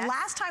 Yes, yes. The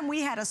last time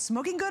we had a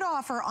smoking good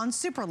offer on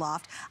Super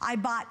Loft, I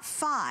bought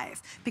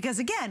 5. Because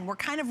again, we're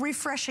kind of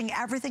refreshing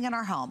everything in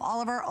our home.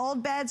 All of our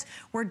old beds,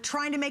 we're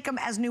trying to make them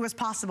as new as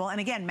possible.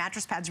 And again,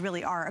 mattress pads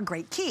really are a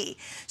great key.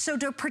 So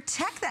to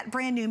protect that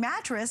brand new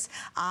mattress,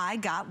 I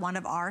got one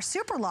of our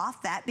Super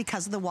Loft, that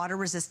because of the water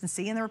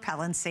resistancy and the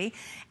repellency.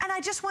 And I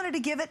just wanted to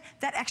give it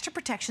that extra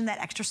protection, that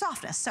extra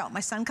softness. So my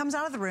son comes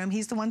out of the room.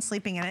 He's the one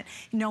sleeping in it.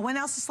 No one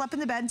else has slept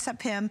in the bed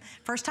except him.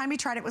 First time he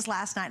tried it was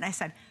last night. And I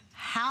said,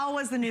 how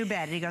was the new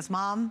bed? And he goes,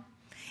 Mom,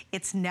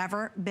 it's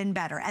never been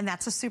better. And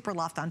that's a super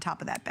loft on top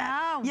of that bed.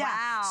 Oh, yeah.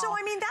 wow. So,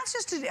 I mean, that's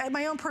just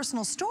my own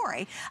personal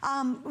story.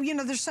 You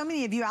know, there's so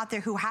many of you out there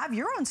who have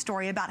your own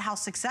story about how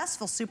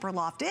successful Super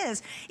Loft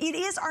is. It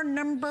is our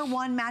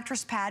 #1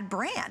 mattress pad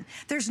brand.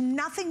 There's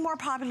nothing more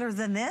popular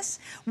than this.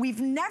 We've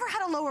never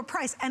had a lower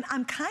price. And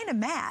I'm kind of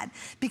mad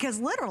because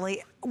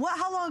literally,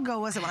 how long ago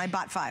was it when I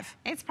bought 5?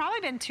 It's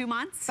probably been 2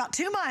 months. About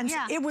 2 months.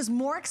 Yeah. It was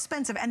more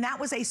expensive, and that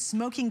was a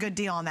smoking good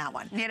deal on that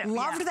one.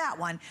 Loved that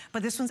one,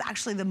 but this one's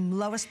actually the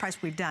lowest price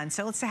we've done.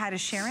 So let's say hi to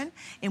Sharon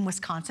in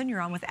Wisconsin.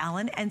 You're on with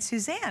Ellen and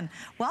Suzanne.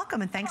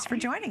 Welcome, and thanks for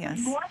joining us.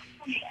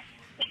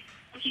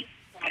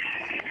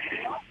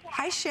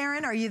 Hi,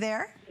 Sharon. Are you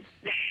there?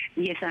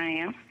 Yes, I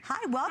am. Hi,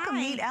 welcome.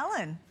 Hi. Meet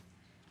Ellen.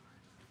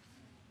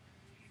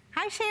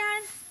 Hi,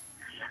 Sharon.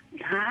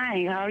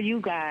 Hi, how are you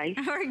guys?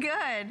 We're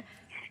good.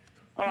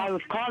 Oh, I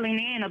was calling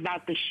in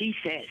about the sheet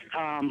sets.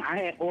 I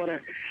had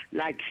ordered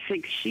like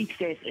 6 sheet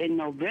sets in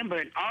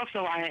November, and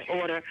also I had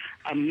ordered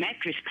a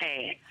mattress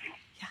pad.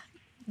 Yeah.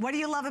 What do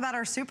you love about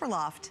our Super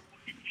Loft?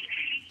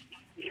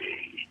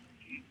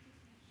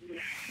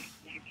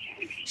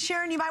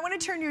 Sharon, you might want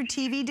to turn your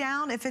TV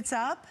down if it's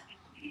up.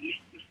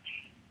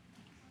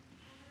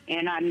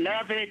 And I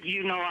love it.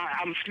 You know,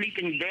 I'm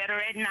sleeping better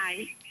at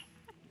night.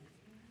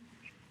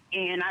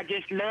 And I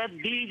just love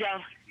these.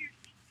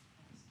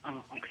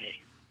 Oh, okay.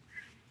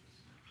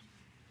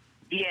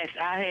 Yes,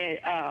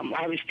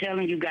 I was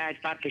telling you guys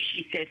about the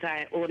sheet sets I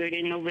had ordered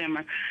in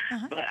November,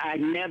 but I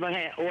never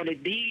had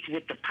ordered these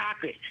with the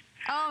pockets.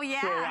 Oh,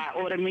 yeah. So I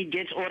ordered me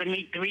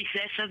 3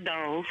 sets of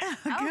those.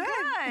 Oh,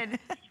 good.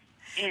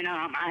 And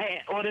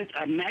I had ordered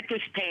a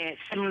mattress pad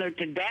similar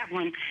to that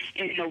one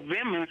in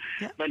November,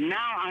 but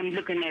now I'm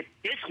looking at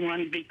this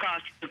one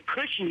because the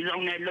cushions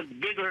on there look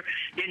bigger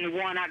than the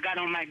one I got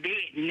on my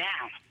bed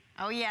now.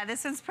 Oh, yeah,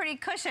 this one's pretty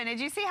cushioned. Did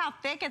you see how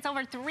thick? It's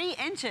over 3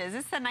 inches.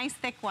 It's a nice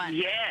thick one.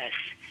 Yes,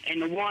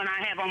 and the one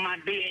I have on my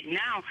bed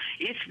now,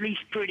 it sleeps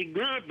pretty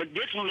good, but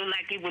this one looks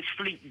like it would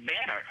sleep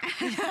better.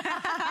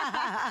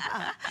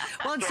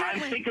 Well, so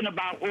I'm thinking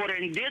about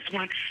ordering this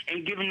one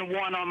and giving the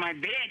one on my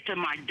bed to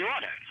my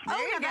daughter.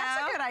 Oh, yeah,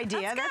 that's a good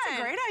idea. That's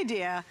a great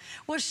idea.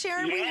 Well,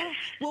 Sharon,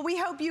 we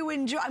hope you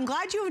enjoy. I'm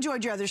glad you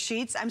enjoyed your other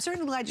sheets. I'm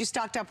certainly glad you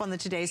stocked up on the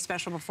Today's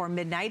Special before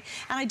midnight.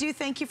 And I do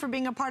thank you for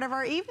being a part of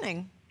our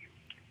evening.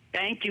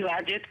 Thank you.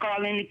 I just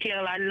call in to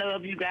tell I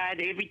love you guys,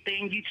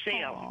 everything you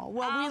sell. Oh,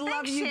 well, we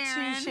love you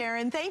too,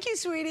 Sharon. Thank you,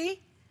 sweetie.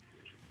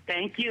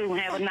 Thank you.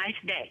 Have a nice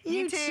day.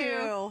 You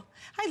too.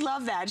 I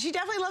love that. She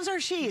definitely loves our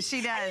sheets.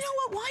 She does. And you know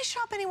what? Why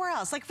shop anywhere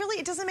else? Like, really,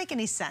 it doesn't make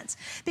any sense.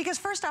 Because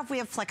first off, we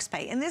have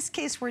FlexPay. In this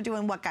case, we're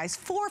doing what, guys?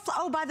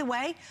 Oh, by the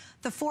way,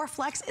 the 4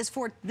 Flex is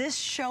for this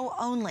show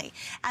only.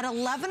 At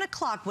 11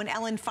 o'clock, when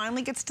Ellen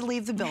finally gets to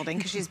leave the building,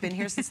 because she's been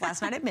here since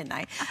last night at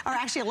midnight, or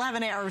actually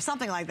 11 or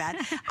something like that,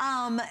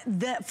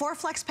 the 4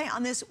 FlexPay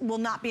on this will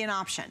not be an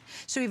option.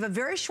 So we have a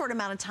very short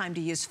amount of time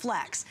to use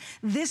Flex.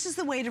 This is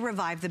the way to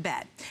revive the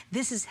bed.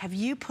 This is, have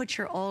you put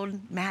your old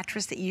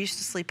mattress that you used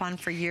to sleep on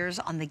for years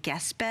on the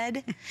guest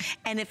bed?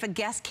 And if a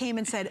guest came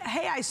and said,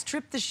 hey, I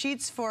stripped the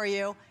sheets for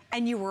you,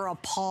 and you were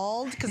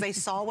appalled because they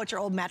saw what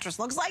your old mattress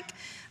looks like,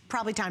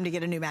 probably time to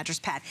get a new mattress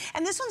pad.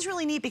 And this one's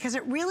really neat because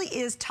it really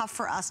is tough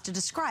for us to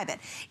describe it.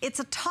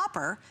 It's a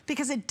topper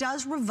because it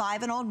does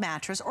revive an old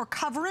mattress or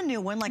cover a new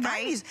one like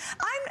I use.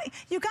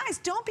 You guys,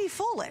 don't be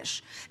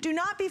foolish. Do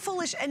not be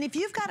foolish. And if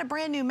you've got a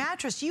brand new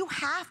mattress, you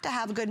have to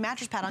have a good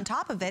mattress pad on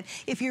top of it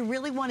if you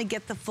really want to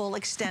get the full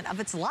extent of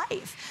its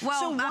life. Well,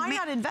 so why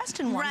not invest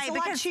in one? It's a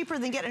lot cheaper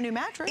than getting a new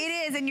mattress. It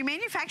is, and your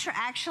manufacturer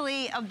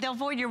actually, they'll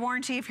void your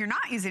warranty if you're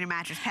not using a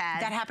mattress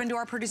pad. That happened to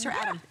our producer,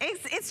 Adam.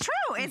 It's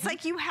true. It's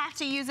like you have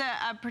to use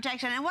a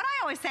protection. And what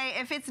I always say,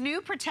 if it's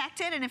new,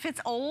 protect it, and if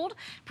it's old,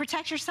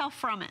 protect yourself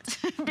from it.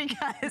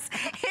 Because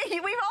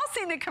we've all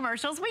seen the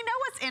commercials. We know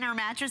what's in our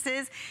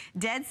mattresses.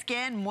 Dead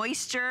skin,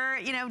 moisture,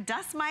 you know,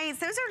 dust mites.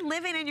 Those are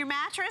living in your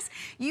mattress.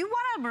 You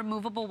want a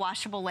removable,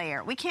 washable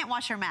layer. We can't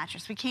wash our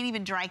mattress. We can't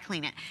even dry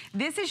clean it.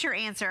 This is your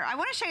answer. I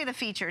want to show you the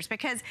features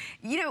because,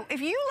 you know,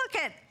 if you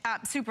look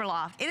at Super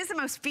Loft, it is the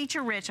most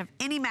feature-rich of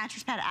any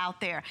mattress pad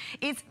out there.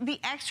 It's the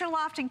extra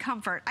loft and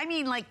comfort. I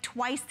mean, like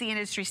twice the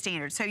industry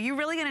standard. So you're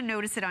really going to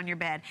notice it on your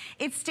bed.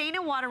 It's stain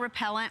and water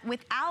repellent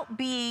without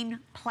being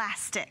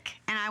plastic.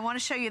 And I want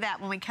to show you that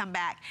when we come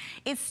back.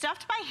 It's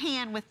stuffed by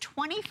hand with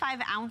 25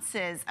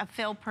 ounces of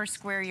fill per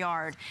square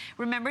yard.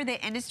 Remember, the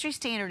industry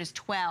standard is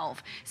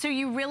 12. So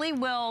you really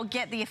will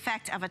get the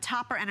effect of a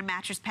topper and a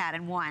mattress pad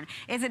in one.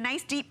 It's a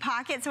nice deep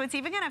pocket, so it's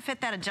even going to fit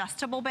that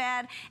adjustable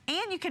bed.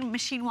 And you can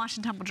machine wash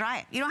and tumble dry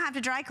it. You don't have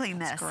to dry clean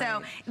this.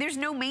 So there's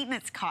no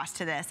maintenance cost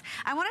to this.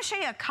 I want to show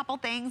you a couple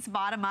things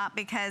bottom up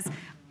because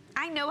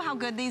I know how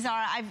good these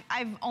are.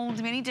 I've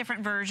owned many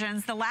different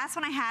versions. The last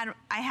one I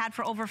had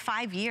for over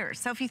 5 years.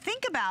 So if you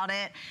think about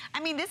it,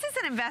 I mean, this is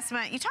an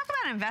investment. You talk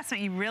about an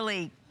investment you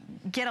really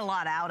get a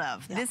lot out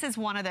of. Yeah. This is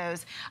one of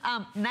those.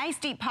 Nice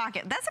deep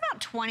pocket. That's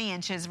about 20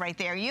 inches right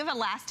there. You have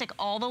elastic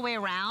all the way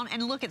around,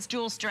 and look, it's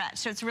dual stretch,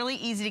 so it's really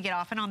easy to get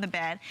off and on the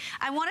bed.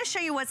 I want to show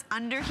you what's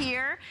under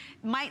here.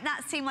 Might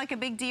not seem like a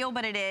big deal,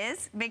 but it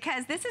is,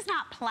 because this is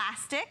not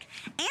plastic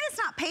and it's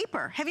not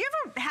paper. Have you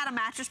ever had a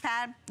mattress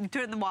pad, you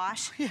threw it in the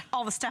wash,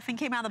 all the stuffing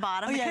came out of the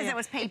bottom because it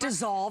was paper? It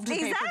dissolved, the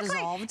paper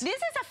dissolved. This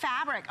is a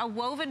fabric, a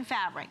woven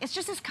fabric. It's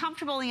just as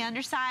comfortable on the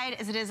underside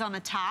as it is on the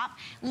top.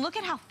 Look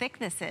at how thick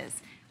this is.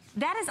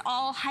 That is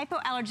all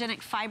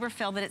hypoallergenic fiber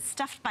fill that it's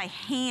stuffed by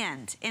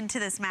hand into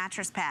this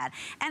mattress pad.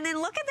 And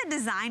then look at the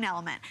design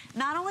element.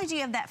 Not only do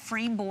you have that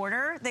frame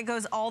border that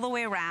goes all the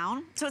way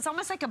around, so it's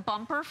almost like a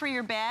bumper for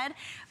your bed,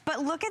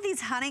 but look at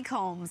these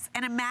honeycombs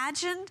and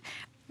imagine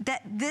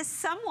that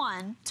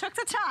someone took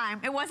the time,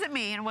 it wasn't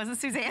me and it wasn't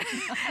Suzanne,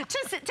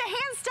 to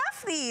hand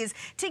stuff these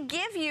to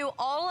give you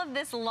all of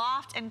this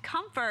loft and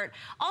comfort,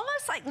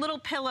 almost like little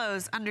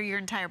pillows under your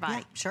entire body.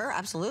 Yeah, sure,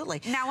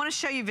 absolutely. Now I want to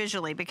show you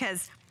visually,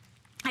 because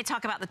I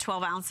talk about the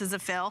 12 ounces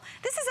of fill.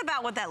 This is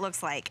about what that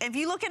looks like. If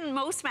you look at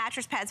most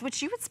mattress pads,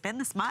 which you would spend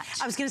this much.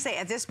 I was gonna say,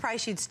 at this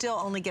price, you'd still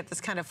only get this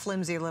kind of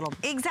flimsy little...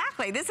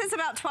 Exactly. This is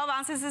about 12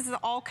 ounces. This is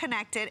all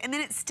connected, and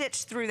then it's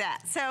stitched through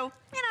that. So,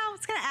 you know,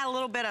 it's gonna add a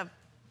little bit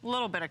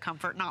of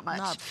comfort, not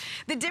much.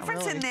 The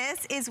difference in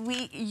this is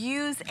we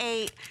use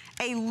a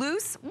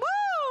loose, woo!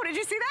 Did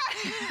you see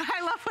that?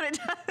 I love what it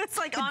does. It's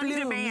like on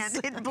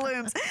demand. It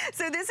blooms.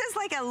 So this is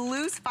like a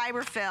loose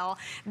fiber fill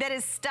that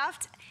is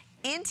stuffed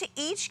into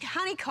each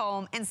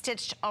honeycomb and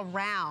stitched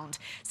around.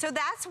 So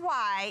that's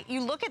why you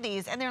look at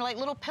these and they're like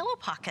little pillow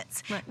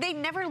pockets. Right. They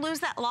never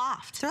lose that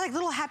loft. They're like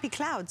little happy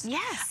clouds.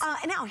 Yes.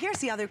 And now here's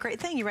the other great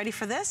thing. You ready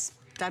for this?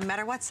 Doesn't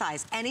matter what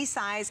size, any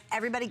size,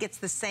 everybody gets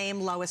the same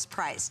lowest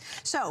price.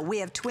 So we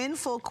have twin,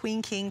 full,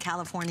 queen, king,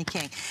 California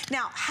king.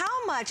 Now,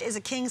 how much is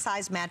a king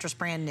size mattress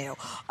brand new?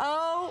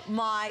 Oh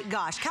my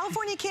gosh,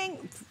 California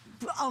king,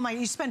 oh my,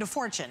 you spend a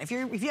fortune. If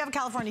you have a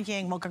California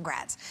king, well,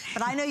 congrats.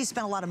 But I know you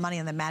spent a lot of money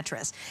on the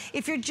mattress.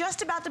 If you're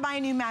just about to buy a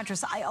new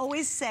mattress, I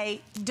always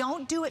say,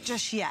 don't do it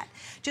just yet.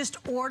 Just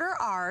order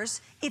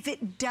ours. If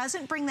it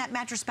doesn't bring that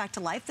mattress back to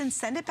life, then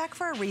send it back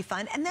for a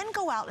refund and then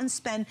go out and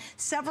spend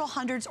several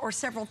hundreds or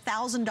several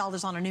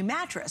 $1,000s on a new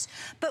mattress.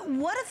 But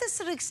what if this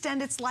would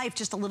extend its life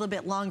just a little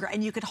bit longer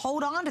and you could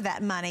hold on to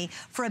that money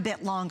for a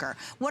bit longer?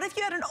 What if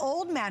you had an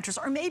old mattress,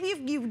 or maybe if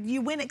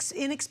you went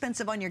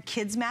inexpensive on your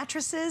kids'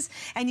 mattresses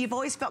and you've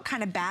always felt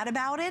kind of bad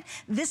about it?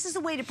 This is a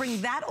way to bring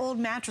that old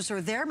mattress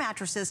or their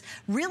mattresses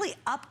really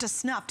up to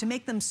snuff, to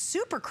make them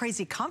super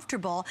crazy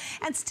comfortable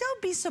and still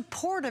be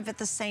supportive at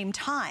the same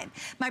time.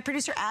 My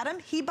producer Adam,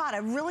 he bought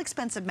a real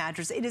expensive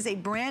mattress. It is a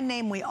brand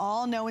name we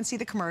all know and see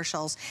the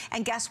commercials.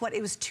 And guess what?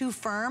 It was too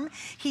firm.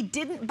 He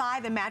didn't buy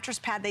the mattress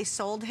pad they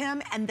sold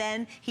him, and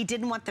then he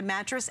didn't want the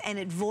mattress, and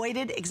it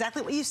voided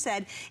exactly what you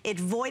said. It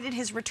voided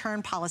his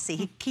return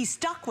policy. He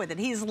stuck with it.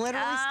 He's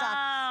literally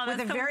stuck with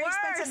a very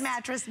expensive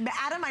mattress.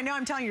 Adam, I know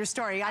I'm telling your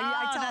story.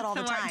 I tell it all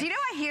the time. Do you know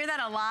I hear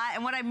that a lot?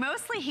 And what I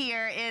mostly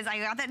hear is I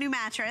got that new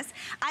mattress.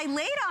 I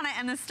laid on it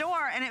in the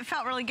store and it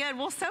felt really good.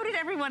 Well, so did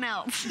everyone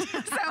else. So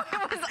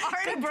it was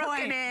already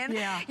broken in.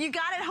 Yeah. You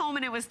got it home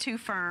and it was too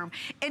firm.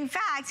 In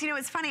fact, you know,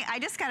 it's funny. I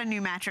just got a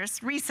new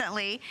mattress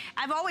recently.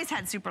 I've always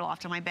had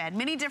Superloft on my bed,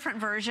 many different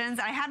versions.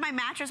 I had my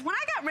mattress. When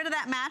I got rid of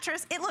that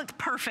mattress, it looked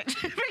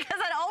perfect because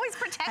I'd always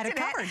protected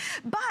it.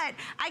 But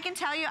I can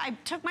tell you, I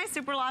took my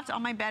Superloft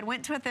on my bed,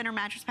 went to a thinner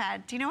mattress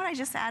pad. Do you know what I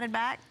just added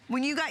back?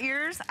 When you got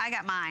yours, I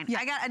got mine. Yeah.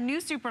 I got a new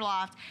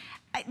Superloft.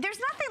 There's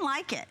nothing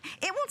like it.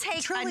 It will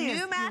take a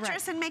new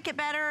mattress and make it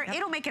better. Yep.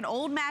 It'll make an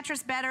old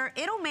mattress better.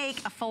 It'll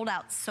make a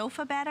fold-out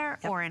sofa better,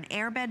 or an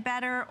airbed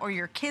better, or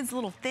your kid's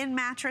little thin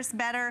mattress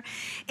better.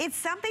 It's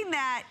something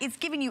that it's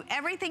giving you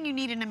everything you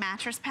need in a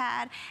mattress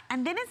pad,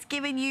 and then it's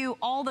giving you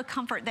all the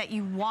comfort that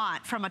you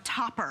want from a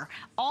topper,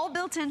 all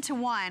built into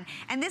one.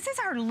 And this is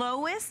our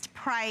lowest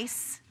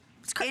price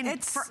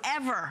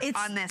forever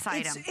on this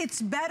item.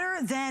 It's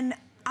better than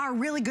our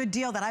really good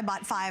deal that I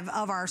bought 5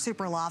 of our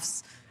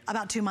Superlofts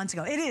about 2 months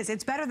ago. It is.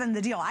 It's better than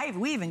the deal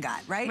we even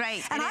got, right?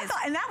 Right. And I thought,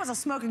 and that was a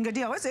smoking good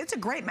deal. It's a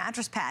great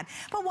mattress pad.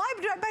 But why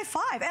do I buy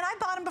 5? And I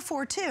bought them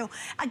before too.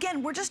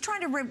 Again, we're just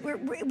trying to,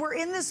 we're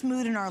in this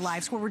mood in our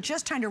lives where we're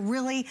just trying to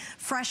really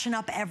freshen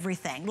up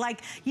everything.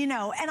 Like, you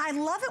know, and I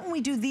love it when we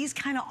do these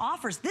kind of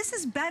offers. This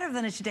is better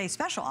than a Today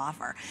Special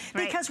offer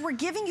because we're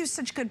giving you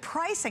such good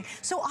pricing.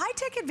 So I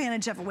take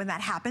advantage of it when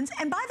that happens.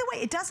 And by the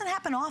way, it doesn't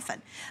happen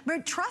often.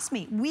 But trust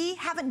me, we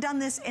haven't done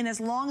this in as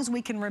long as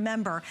we can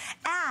remember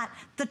at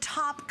the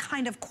top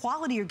kind of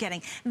quality you're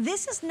getting.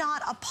 This is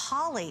not a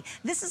poly.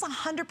 This is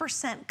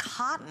 100%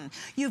 cotton.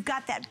 You've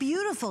got that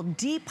beautiful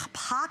deep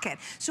pocket.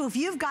 So if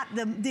you've got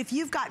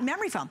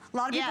memory foam, a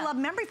lot of people love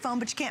memory foam,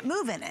 but you can't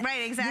move in it.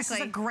 Right, exactly. This is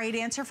a great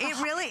answer for it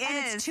really is.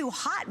 And it's too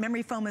hot.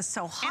 Memory foam is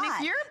so hot. And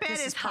if your bed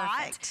is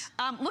hot,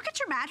 look at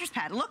your mattress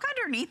pad. Look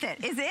underneath it.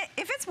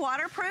 If it's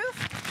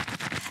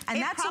waterproof,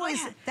 and that's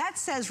always, that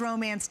says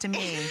romance to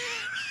me.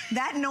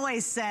 That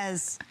noise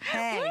says,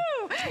 hey.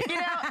 Woo! You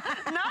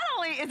know, not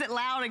only is it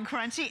loud and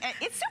crunchy,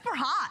 it's super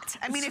hot.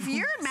 I mean, if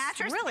your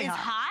mattress is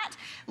hot,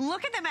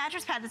 Look at the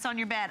mattress pad that's on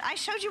your bed. I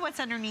showed you what's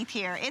underneath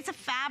here. It's a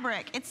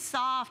fabric, it's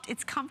soft,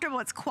 it's comfortable,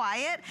 it's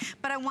quiet,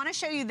 but I wanna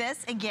show you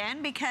this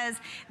again because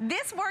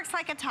this works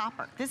like a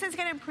topper. This is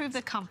gonna improve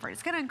the comfort.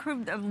 It's gonna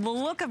improve the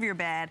look of your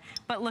bed,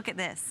 but look at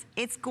this.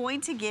 It's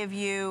going to give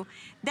you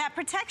that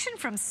protection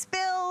from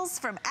spills,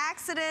 from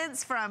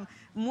accidents, from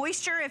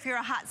moisture if you're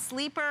a hot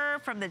sleeper,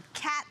 from the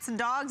cats and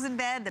dogs in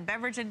bed, the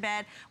beverage in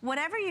bed,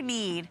 whatever you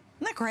need.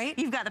 Isn't that great?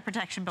 You've got the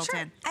protection built in.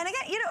 And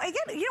again, you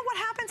know what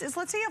happens is,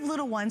 let's say you have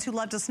little ones who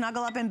love to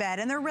snuggle up in bed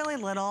and they're really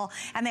little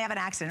and they have an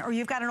accident, or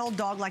you've got an old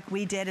dog like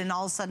we did and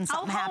all of a sudden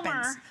something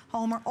happens.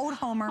 Old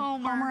Homer.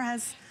 Homer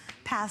has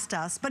passed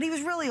us, but he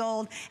was really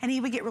old and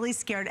he would get really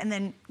scared and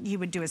then he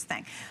would do his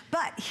thing.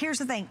 But here's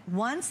the thing,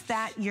 once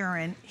that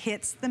urine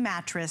hits the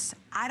mattress,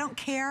 I don't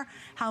care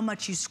how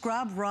much you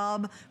scrub,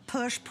 rub,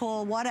 push,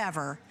 pull,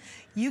 whatever,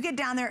 you get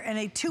down there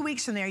and 2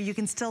 weeks from there, you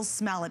can still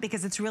smell it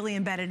because it's really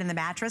embedded in the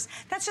mattress.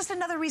 That's just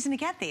another reason to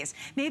get these.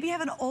 Maybe you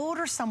have an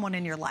older someone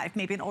in your life,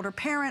 maybe an older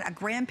parent, a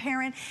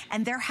grandparent,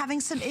 and they're having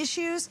some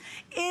issues.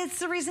 It's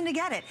the reason to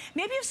get it.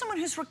 Maybe you have someone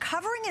who's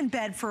recovering in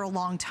bed for a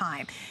long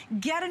time.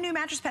 Get a new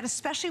mattress pad,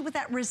 especially with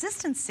that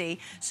resistancy,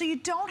 so you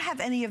don't have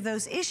any of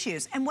those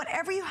issues. And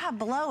whatever you have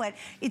below it,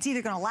 it's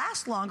either gonna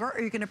last longer or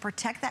you're gonna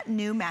protect that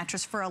new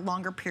mattress for a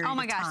longer period of time.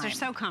 Oh my gosh, they're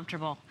so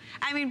comfortable.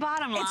 I mean,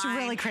 bottom line. It's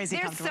really crazy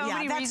comfortable. There's so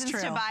many reasons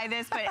true. to buy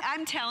this, but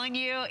I'm telling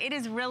you, it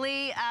is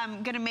really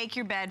gonna make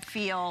your bed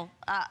feel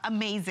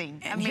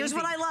amazing. And here's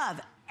what I love.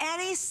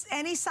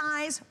 Any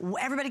size,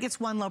 everybody gets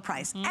one low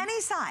price.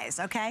 Any size,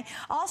 okay?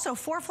 Also,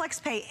 4 Flex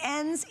Pay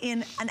ends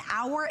in 1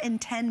 hour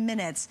and 10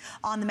 minutes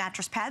on the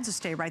mattress pad, so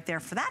stay right there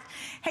for that.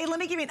 Hey, let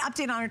me give you an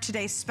update on our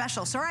today's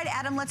special. So, all right,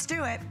 Adam, let's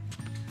do it.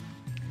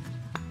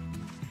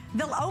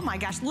 Oh my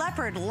gosh,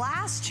 leopard,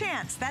 last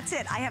chance. That's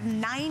it, I have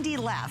 90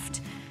 left.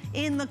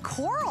 In the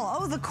coral,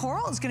 oh, the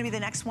coral is gonna be the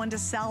next one to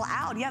sell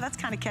out. Yeah, that's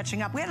kind of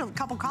catching up. We had a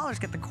couple callers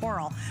get the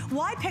coral.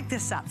 Why pick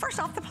this up? First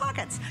off, the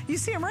pockets. You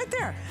see them right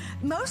there.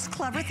 Most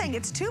clever thing,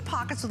 it's 2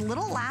 pockets with a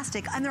little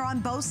elastic and they're on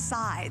both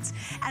sides.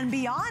 And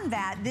beyond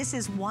that, this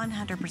is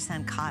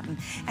 100% cotton.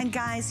 And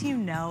guys, you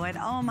know it,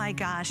 oh my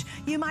gosh.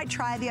 You might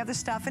try the other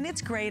stuff and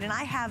it's great, and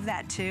I have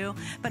that too.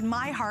 But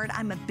my heart,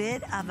 I'm a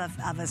bit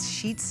of a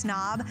sheet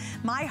snob.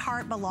 My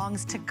heart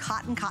belongs to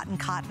cotton, cotton,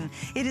 cotton.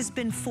 It has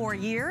been 4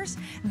 years.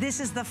 This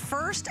is the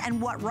first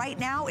and what right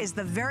now is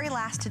the very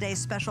last today's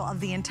special of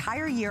the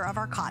entire year of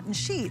our cotton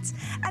sheets.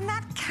 And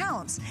that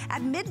counts.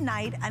 At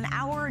midnight, 1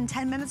 hour and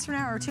 10 minutes from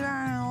now, or 2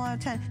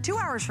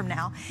 hours from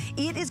now,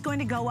 it is going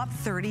to go up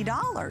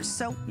 $30.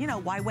 So, you know,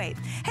 why wait?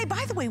 Hey,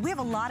 by the way, we have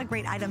a lot of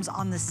great items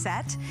on the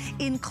set,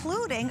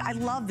 including, I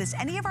love this,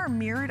 any of our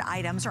mirrored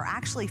items are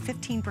actually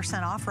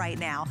 15% off right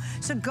now.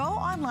 So go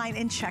online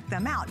and check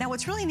them out. Now,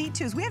 what's really neat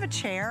too is we have a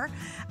chair.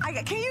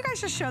 Can you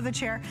guys just show the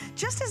chair?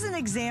 Just as an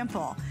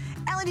example.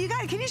 Ellen,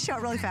 can you show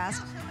it really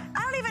fast?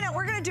 I don't even know.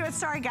 We're going to do it.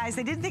 Sorry, guys.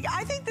 I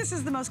think this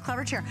is the most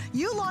clever chair.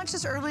 You launched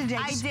this early today.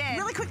 I did.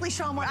 Really quickly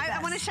show them what it does.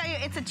 I want to show you.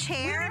 It's a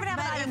chair. We don't even have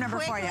an item number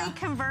for you. It quickly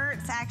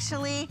converts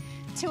actually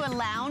to a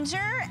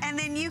lounger, and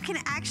then you can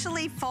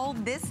actually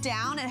fold this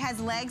down. It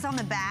has legs on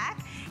the back,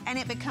 and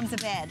it becomes a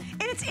bed.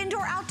 And it's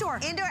indoor, outdoor.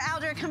 Indoor,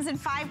 outdoor. It comes in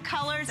 5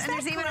 colors, and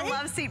there's even a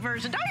love seat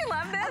version. Don't you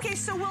love this? Okay,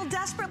 so we'll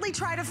desperately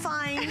try to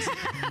find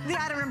the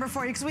item number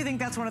for you because we think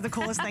that's one of the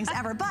coolest things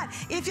ever. But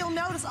if you'll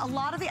notice, a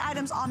lot of the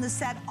items on the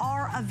set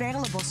are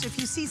available. So if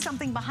you see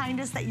something behind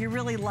us that you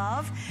really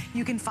love,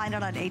 you can find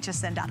it on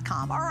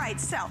hsn.com. All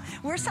right, so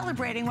we're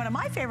celebrating one of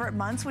my favorite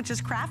months, which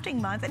is crafting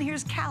month. And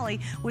here's Callie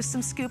with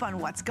some scoop on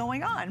what's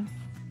going on.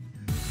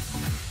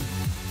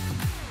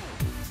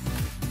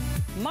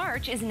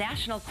 March is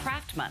National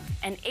Craft Month,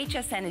 and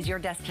HSN is your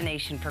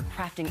destination for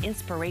crafting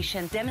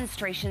inspiration,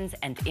 demonstrations,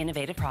 and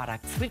innovative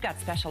products. We've got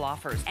special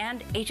offers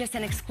and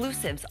HSN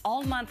exclusives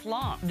all month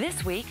long.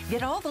 This week,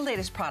 get all the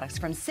latest products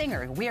from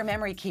Singer, Weir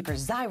Memory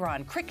Keepers,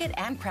 Xyron, Cricut,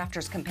 and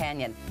Crafter's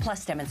Companion,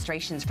 plus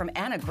demonstrations from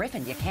Anna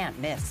Griffin you can't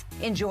miss.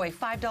 Enjoy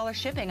 $5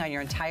 shipping on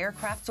your entire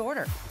crafts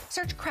order.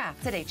 Search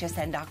crafts at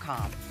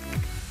hsn.com.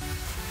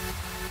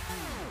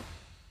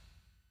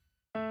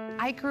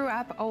 I grew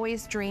up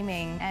always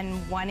dreaming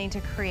and wanting to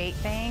create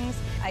things.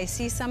 I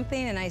see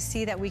something and I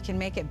see that we can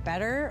make it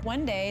better.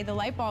 One day, the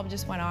light bulb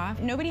just went off.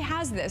 Nobody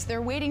has this.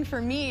 They're waiting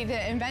for me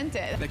to invent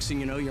it. Next thing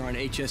you know, you're on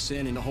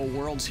HSN and the whole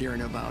world's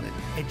hearing about it.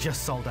 It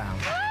just sold out.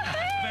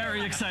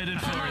 Very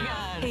excited for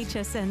you.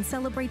 HSN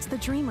celebrates the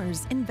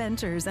dreamers,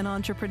 inventors, and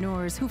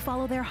entrepreneurs who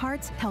follow their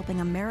hearts,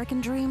 helping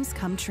American dreams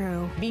come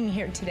true. Being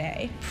here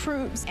today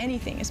proves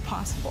anything is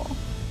possible.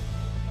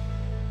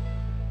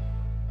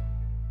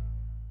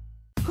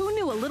 Who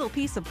knew a little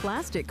piece of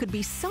plastic could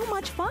be so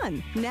much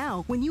fun?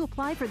 Now, when you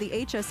apply for the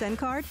HSN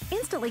card,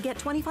 instantly get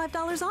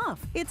 $25 off.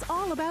 It's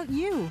all about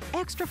you.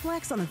 Extra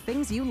flex on the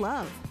things you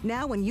love.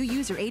 Now, when you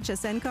use your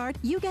HSN card,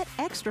 you get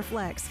extra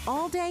flex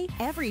all day,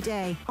 every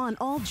day on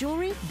all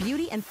jewelry,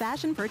 beauty, and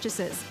fashion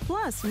purchases.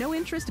 Plus, no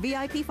interest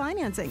VIP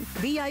financing,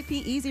 VIP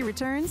easy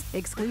returns,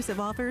 exclusive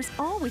offers,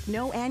 all with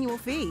no annual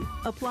fee.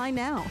 Apply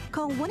now.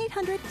 Call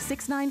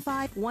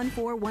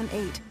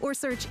 1-800-695-1418 or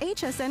search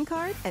HSN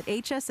card at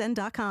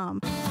hsn.com.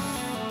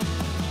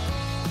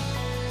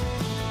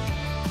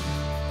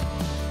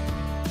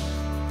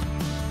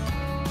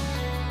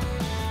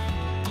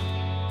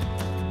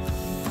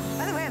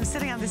 am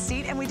sitting on the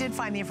seat, and we did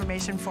find the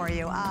information for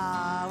you.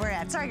 Where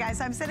at? Sorry, guys,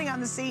 I'm sitting on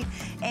the seat,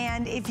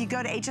 and if you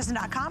go to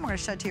hsn.com, we're going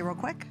to show it to you real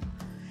quick.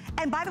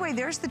 And by the way,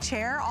 there's the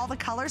chair, all the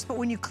colors, but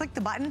when you click the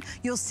button,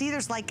 you'll see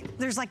there's like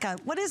a,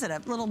 what is it, a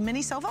little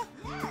mini sofa?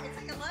 Yeah, it's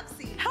like a love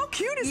seat. How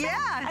cute is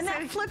that? Yeah. And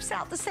that flips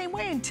out the same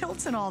way and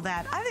tilts and all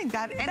that. I think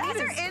that, and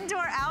these are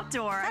indoor,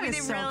 outdoor. I mean,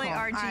 they really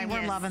are genius. All right,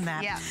 we're loving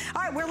that. Yeah.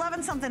 All right, we're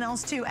loving something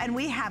else too, and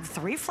we have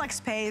 3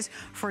 flex pays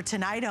for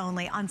tonight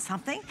only on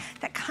something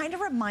that kind of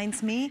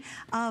reminds me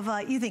of,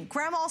 you think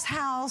grandma's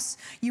house,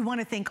 you want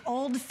to think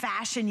old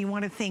fashioned, you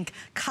want to think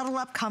cuddle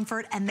up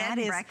comfort, and that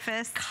is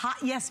breakfast.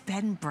 Yes,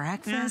 bed and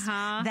breakfast.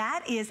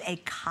 That is a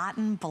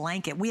cotton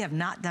blanket. We have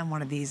not done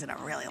one of these in a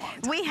really long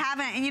time. We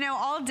haven't, and you know,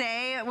 all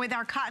day with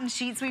our cotton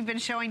sheets, we've been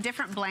showing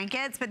different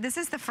blankets, but this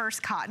is the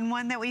first cotton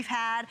one that we've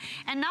had.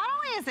 And not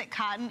only is it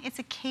cotton, it's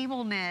a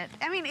cable knit.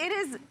 I mean, it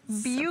is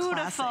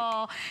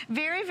beautiful.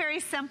 Very, very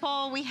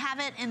simple. We have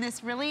it in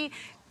this really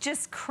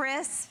just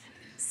crisp,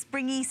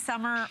 springy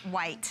summer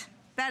white.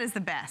 That is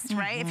the best,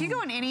 right? If you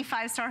go in any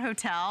 5-star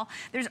hotel,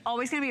 there's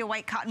always gonna be a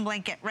white cotton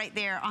blanket right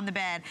there on the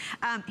bed.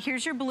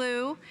 Here's your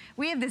blue.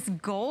 We have this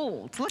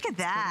gold. Look at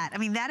that. I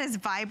mean, that is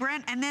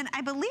vibrant. And then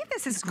I believe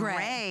this is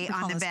gray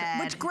on the bed.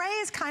 Which gray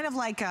is kind of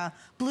like a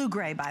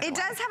blue-gray, by the way. It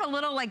does have a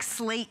little like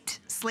slate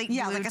blue to it.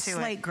 Yeah, like a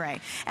slate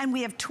gray. And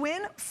we have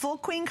twin, full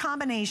queen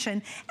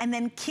combination, and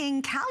then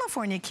king,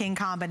 California king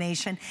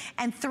combination,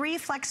 and 3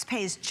 flex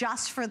pays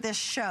just for this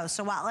show.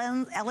 So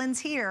while Ellen's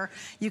here,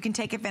 you can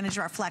take advantage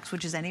of our flex,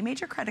 which is any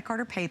major credit card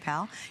or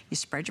PayPal. You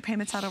spread your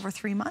payments out over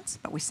 3 months,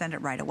 but we send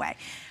it right away.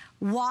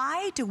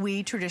 Why do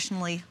we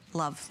traditionally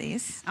love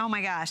these? Oh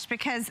my gosh,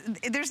 because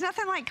there's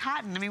nothing like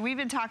cotton. I mean, we've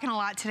been talking a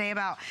lot today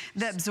about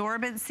the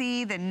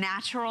absorbency, the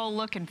natural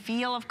look and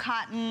feel of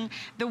cotton,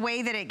 the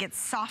way that it gets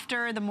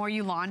softer the more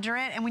you launder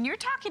it. And when you're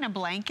talking a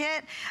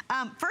blanket,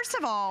 first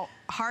of all,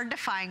 hard to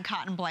find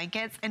cotton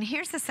blankets. And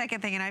here's the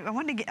second thing, and I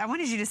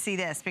wanted you to see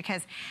this,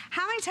 because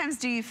how many times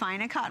do you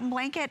find a cotton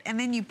blanket and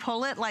then you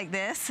pull it like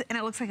this and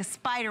it looks like a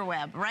spider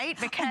web, right?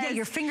 Because yeah,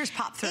 your fingers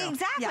pop through.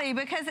 Exactly,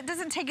 because it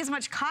doesn't take as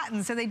much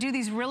cotton, so they do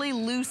these really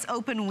loose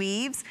open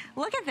weaves.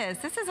 Look at this.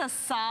 This is a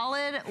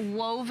solid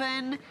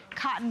woven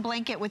cotton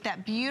blanket with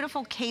that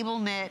beautiful cable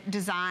knit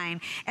design.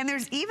 And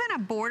there's even a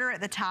border at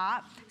the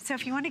top. So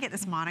if you want to get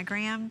this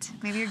monogrammed,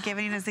 maybe you're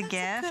giving it as a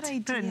gift,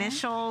 put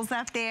initials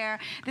up there.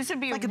 This would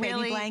be like a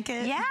baby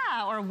blanket.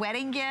 Yeah, or a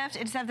wedding gift.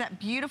 It just has that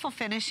beautiful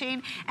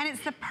finishing, and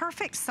it's the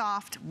perfect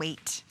soft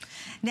weight.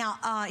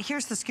 Now,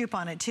 here's the scoop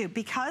on it too.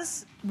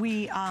 Because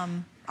we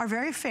are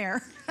very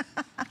fair,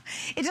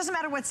 it doesn't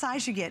matter what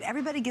size you get.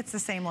 Everybody gets the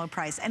same low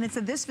price, and it's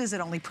a this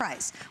visit only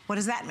price. What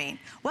does that mean?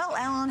 Well,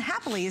 Ellen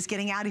happily is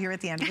getting out of here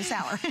at the end of this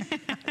hour,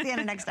 at the end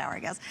of next hour, I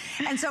guess.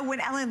 And so when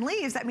Ellen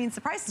leaves, that means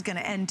the price is gonna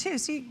end too,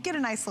 so you get a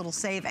nice little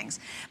savings.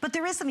 But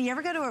there is something, you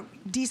ever go to a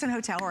decent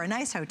hotel or a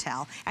nice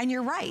hotel, and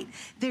you're right,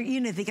 you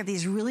know, they get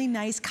these really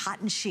nice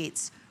cotton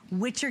sheets,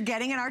 which you're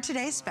getting in our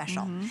today's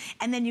special.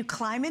 And then you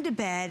climb into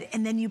bed,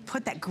 and then you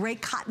put that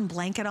great cotton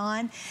blanket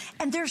on,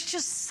 and there's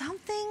just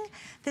something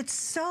that's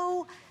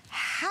so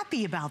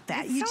happy about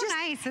that. It's so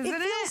nice, isn't it?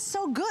 It feels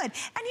so good. And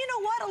you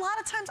know what? A lot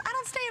of times, I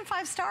don't stay in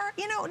 5-star.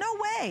 You know, no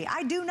way.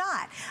 I do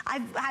not.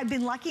 I've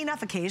been lucky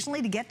enough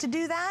occasionally to get to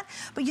do that.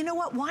 But you know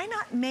what? Why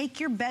not make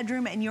your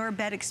bedroom and your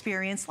bed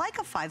experience like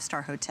a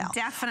 5-star hotel?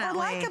 Definitely. Or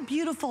like a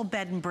beautiful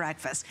bed and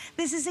breakfast.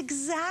 This is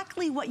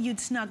exactly what you'd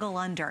snuggle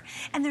under.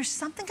 And there's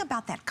something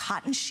about that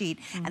cotton sheet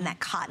and that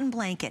cotton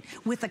blanket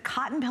with the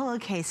cotton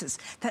pillowcases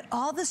that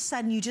all of a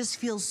sudden you just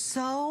feel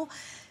so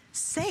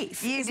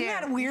safe. Isn't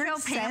that a weird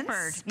sense?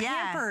 Pampered.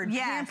 Yeah. Pampered.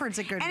 Yeah. Pampered's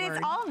a good word. And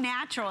it's all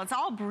natural. It's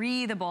all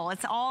breathable.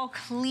 It's all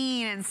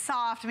clean and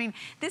soft. I mean,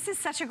 this is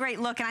such a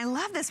great look. And I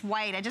love this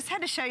white. I just had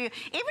to show you,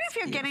 even if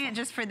you're getting it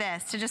just for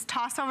this, to just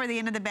toss over the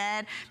end of the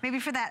bed, maybe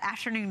for that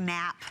afternoon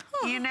nap,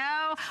 you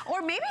know?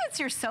 Or maybe it's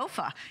your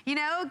sofa, you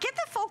know? Get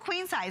the full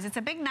queen size. It's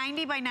a big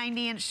 90 by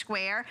 90 inch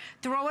square.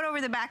 Throw it over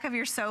the back of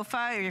your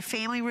sofa or your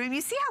family room.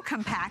 You see how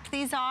compact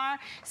these are?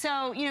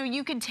 So, you know,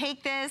 you can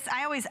take this.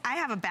 I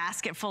have a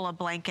basket full of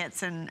blankets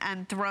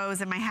and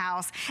throws in my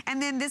house. And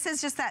then this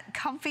is just that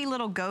comfy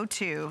little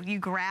go-to. You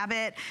grab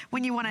it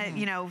when you want to,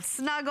 you know,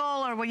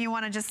 snuggle, or when you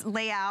want to just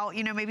lay out,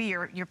 you know, maybe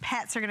your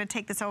pets are going to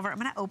take this over. I'm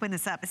going to open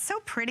this up. It's so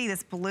pretty,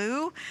 this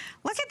blue.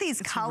 Look at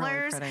these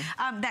colors. Really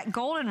that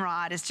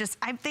goldenrod is just,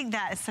 I think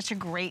that is such a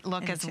great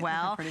look as well.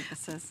 Look how pretty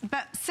this is.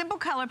 But simple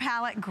color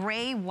palette,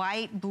 gray,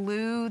 white,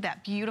 blue,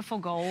 that beautiful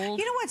gold.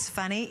 You know what's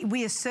funny?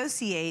 We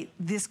associate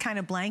this kind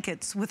of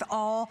blankets with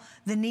all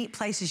the neat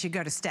places you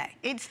go to stay.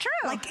 It's true.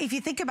 Like if you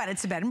think about it,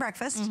 it's a bed and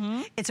breakfast.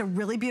 It's a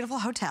really beautiful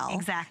hotel.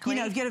 Exactly. You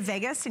know, if you go to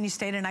Vegas and you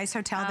stay in a nice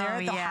hotel there,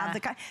 they'll have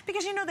the,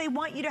 because you know, they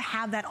want you to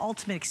have that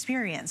ultimate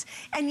experience.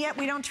 And yet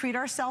we don't treat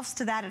ourselves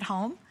to that at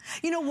home.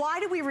 You know, why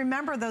do we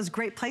remember those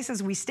great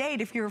places we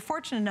stayed if you were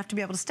fortunate enough to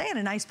be able to stay in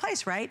a nice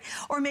place, right?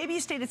 Or maybe you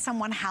stayed at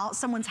someone's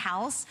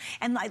house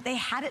and like they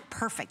had it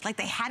perfect, like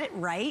they had it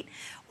right.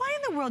 Why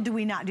in the world do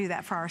we not do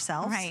that for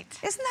ourselves? Right.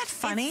 Isn't that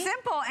funny? It's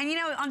simple. And you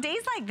know, on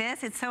days like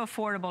this, it's so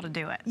affordable to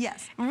do it.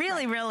 Yes.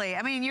 Really, really.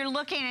 I mean, you're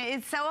looking at,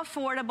 it's so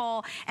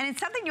affordable, and it's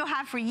something you'll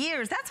have for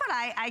years. That's what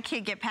I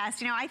can't get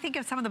past. You know, I think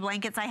of some of the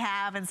blankets I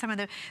have and some of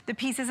the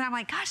pieces, and I'm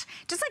like, gosh,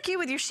 just like you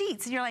with your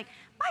sheets, and you're like,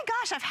 my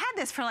gosh, I've had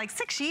this for like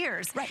 6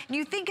 years. Right. And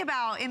you think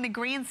about, in the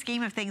grand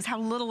scheme of things, how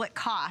little it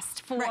costs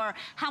for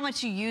how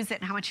much you use it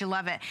and how much you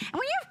love it. And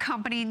when you have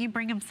company and you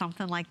bring them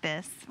something like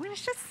this, I mean,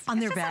 it's just, on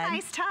their bed. A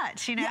nice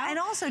touch, you know? Yeah, and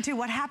also too,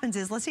 what happens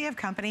is, let's say you have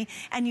company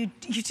and you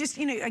just,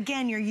 you know,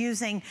 again, you're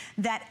using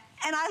that.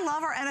 And I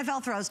love our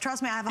NFL throws.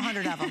 Trust me, I have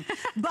 100 of them.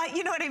 But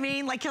you know what I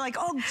mean? Like, you're like,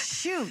 oh,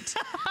 shoot.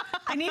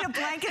 I need a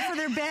blanket for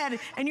their bed.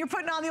 And you're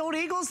putting on the old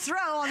Eagles throw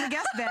on the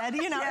guest bed.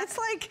 You know, it's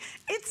like,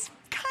 it's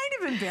kind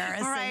of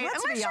embarrassing. Right.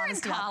 Let's Unless be you're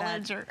honest in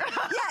college. or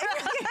yeah,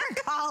 if you're in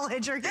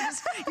college or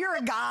you're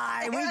a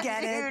guy, we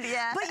get it.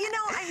 Yeah. But you know,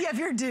 if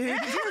you're a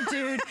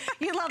dude,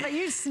 you love it.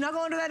 You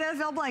snuggle under that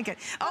NFL blanket.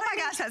 Oh my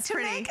gosh, that's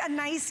pretty. To make a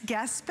nice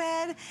guest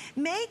bed,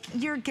 make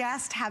your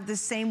guest have the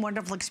same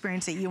wonderful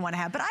experience that you want to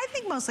have. But I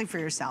think mostly for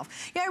yourself.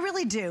 Yeah, I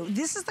really do.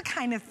 This is the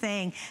kind of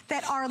thing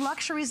that are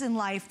luxuries in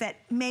life that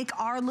make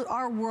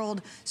our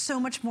world so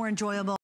much more enjoyable.